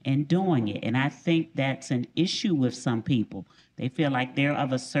scripture and doing it. And I think that's an issue with some people. They feel like they're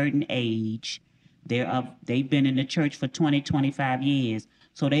of a certain age. They've been in the church for 20, 25 years,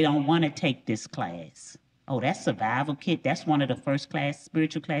 so they don't want to take this class. Oh, that's survival kit. That's one of the first class,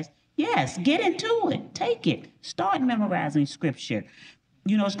 spiritual class. Yes, get into it. Take it. Start memorizing scripture.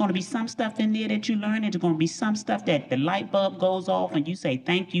 It's going to be some stuff in there that you learn. It's going to be some stuff that the light bulb goes off and you say,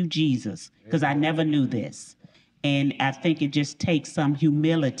 thank you, Jesus, because I never knew this. And I think it just takes some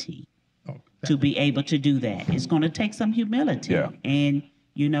humility to be able to do that. It's going to take some humility. Yeah. And,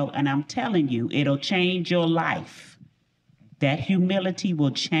 and I'm telling you, it'll change your life. That humility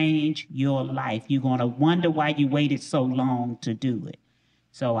will change your life. You're going to wonder why you waited so long to do it.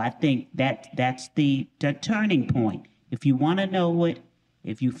 So I think that's the turning point. If you want to know it,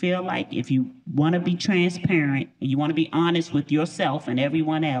 if you feel like, if you want to be transparent and you want to be honest with yourself and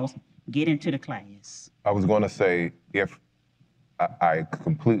everyone else, get into the class. I was going to say, if I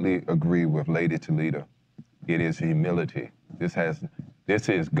completely agree with Lady Talita, it is humility. This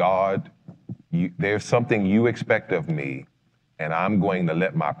is God. There's something you expect of me, and I'm going to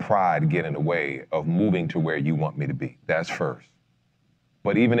let my pride get in the way of moving to where you want me to be. That's first.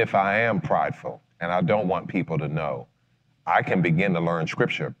 But even if I am prideful and I don't want people to know, I can begin to learn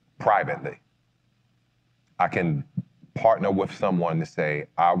scripture privately. I can partner with someone to say,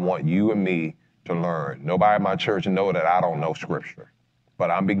 I want you and me to learn. Nobody in my church know that I don't know scripture, but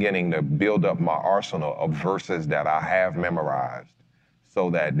I'm beginning to build up my arsenal of verses that I have memorized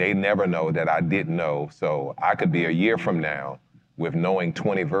so that they never know that I didn't know. So I could be a year from now with knowing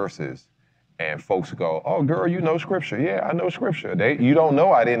 20 verses and folks go, oh, girl, you know scripture. Yeah, I know scripture. You don't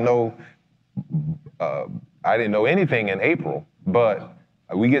know I didn't know anything in April, but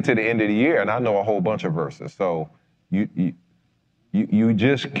we get to the end of the year and I know a whole bunch of verses. So you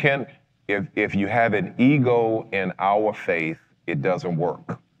just can't, if you have an ego in our faith, it doesn't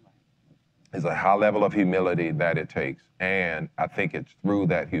work. There's a high level of humility that it takes. And I think it's through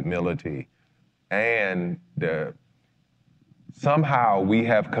that humility and somehow we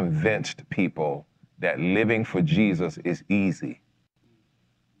have convinced people that living for Jesus is easy.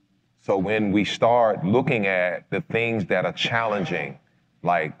 So when we start looking at the things that are challenging,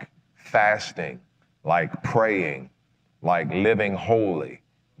 like fasting, like praying, like living holy,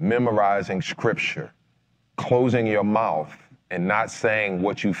 memorizing scripture, closing your mouth and not saying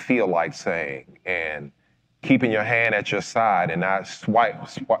what you feel like saying, and keeping your hand at your side and not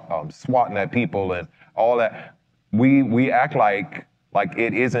swatting at people and all that. We act like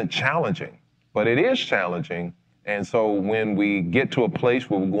it isn't challenging, but it is challenging. And so when we get to a place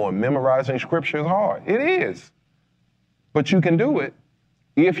where we're going memorizing scripture is hard. It is. But you can do it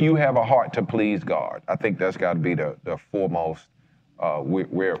if you have a heart to please God. I think that's got to be the foremost.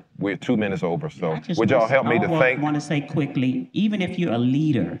 We're 2 minutes over, so would y'all help me to think? I want to say quickly, even if you're a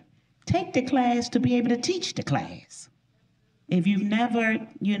leader, take the class to be able to teach the class. If you've never,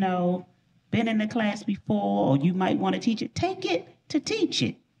 been in the class before, or you might want to teach it, take it to teach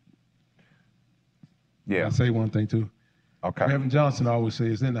it. Yeah. I'll say one thing too. Okay. Reverend Johnson always says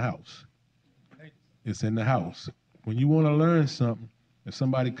it's in the house. It's in the house. When you want to learn something, if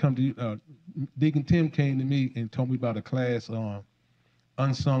somebody come to you, Deacon Tim came to me and told me about a class on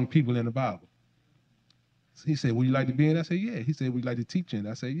unsung people in the Bible. He said, would you like to be in? I said, yeah. He said, would you like to teach in?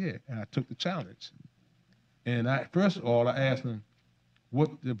 I said, yeah. And I took the challenge. And first of all, I asked him what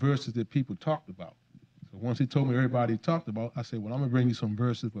the verses that people talked about. So once he told me everybody talked about, I said, well, I'm going to bring you some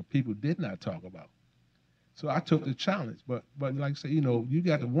verses where people did not talk about. So I took the challenge. But like I say, you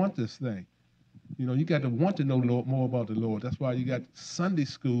got to want this thing. You got to want to know more about the Lord. That's why you got Sunday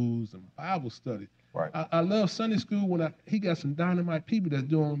schools and Bible study. Right. I love Sunday school when he got some dynamite people that's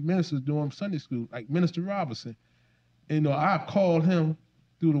ministers doing Sunday school, like Minister Robinson. And, I called him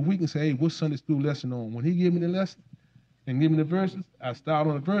through the week and say, hey, what's Sunday school lesson on? When he gave me the lesson and give me the verses, I start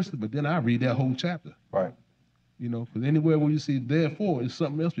on the verses, but then I read that whole chapter. Right. Because anywhere where you see therefore, it's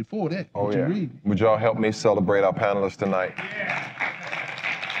something else before that. Oh, you yeah. read. Would y'all help me celebrate our panelists tonight? Yeah.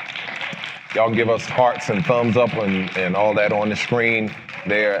 Y'all give us hearts and thumbs up and all that on the screen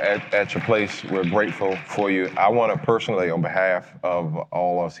there at your place. We're grateful for you. I want to personally, on behalf of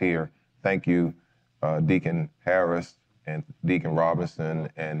all us here, thank you, Deacon Harris and Deacon Robinson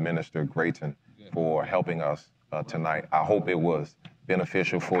and Minister Grayton for helping us tonight. I hope it was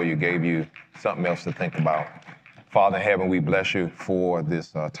beneficial for you, gave you something else to think about. Father in heaven, we bless you for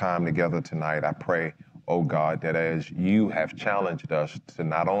this time together tonight. I pray, oh God, that as you have challenged us to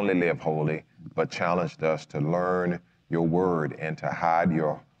not only live holy, but challenged us to learn your word and to hide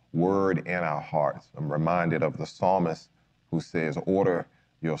your word in our hearts. I'm reminded of the psalmist who says, order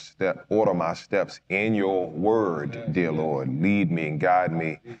my steps in your word, dear Lord. Lead me and guide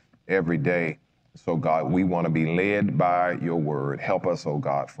me every day. So God, we want to be led by your word. Help us, oh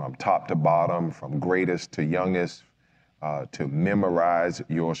God, from top to bottom, from greatest to youngest, to memorize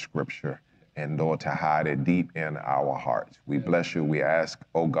your scripture. And Lord, to hide it deep in our hearts. We bless you. We ask,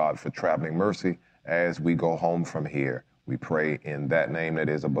 oh God, for traveling mercy as we go home from here. We pray in that name that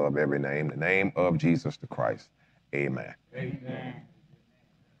is above every name, the name of Jesus the Christ. Amen. Amen.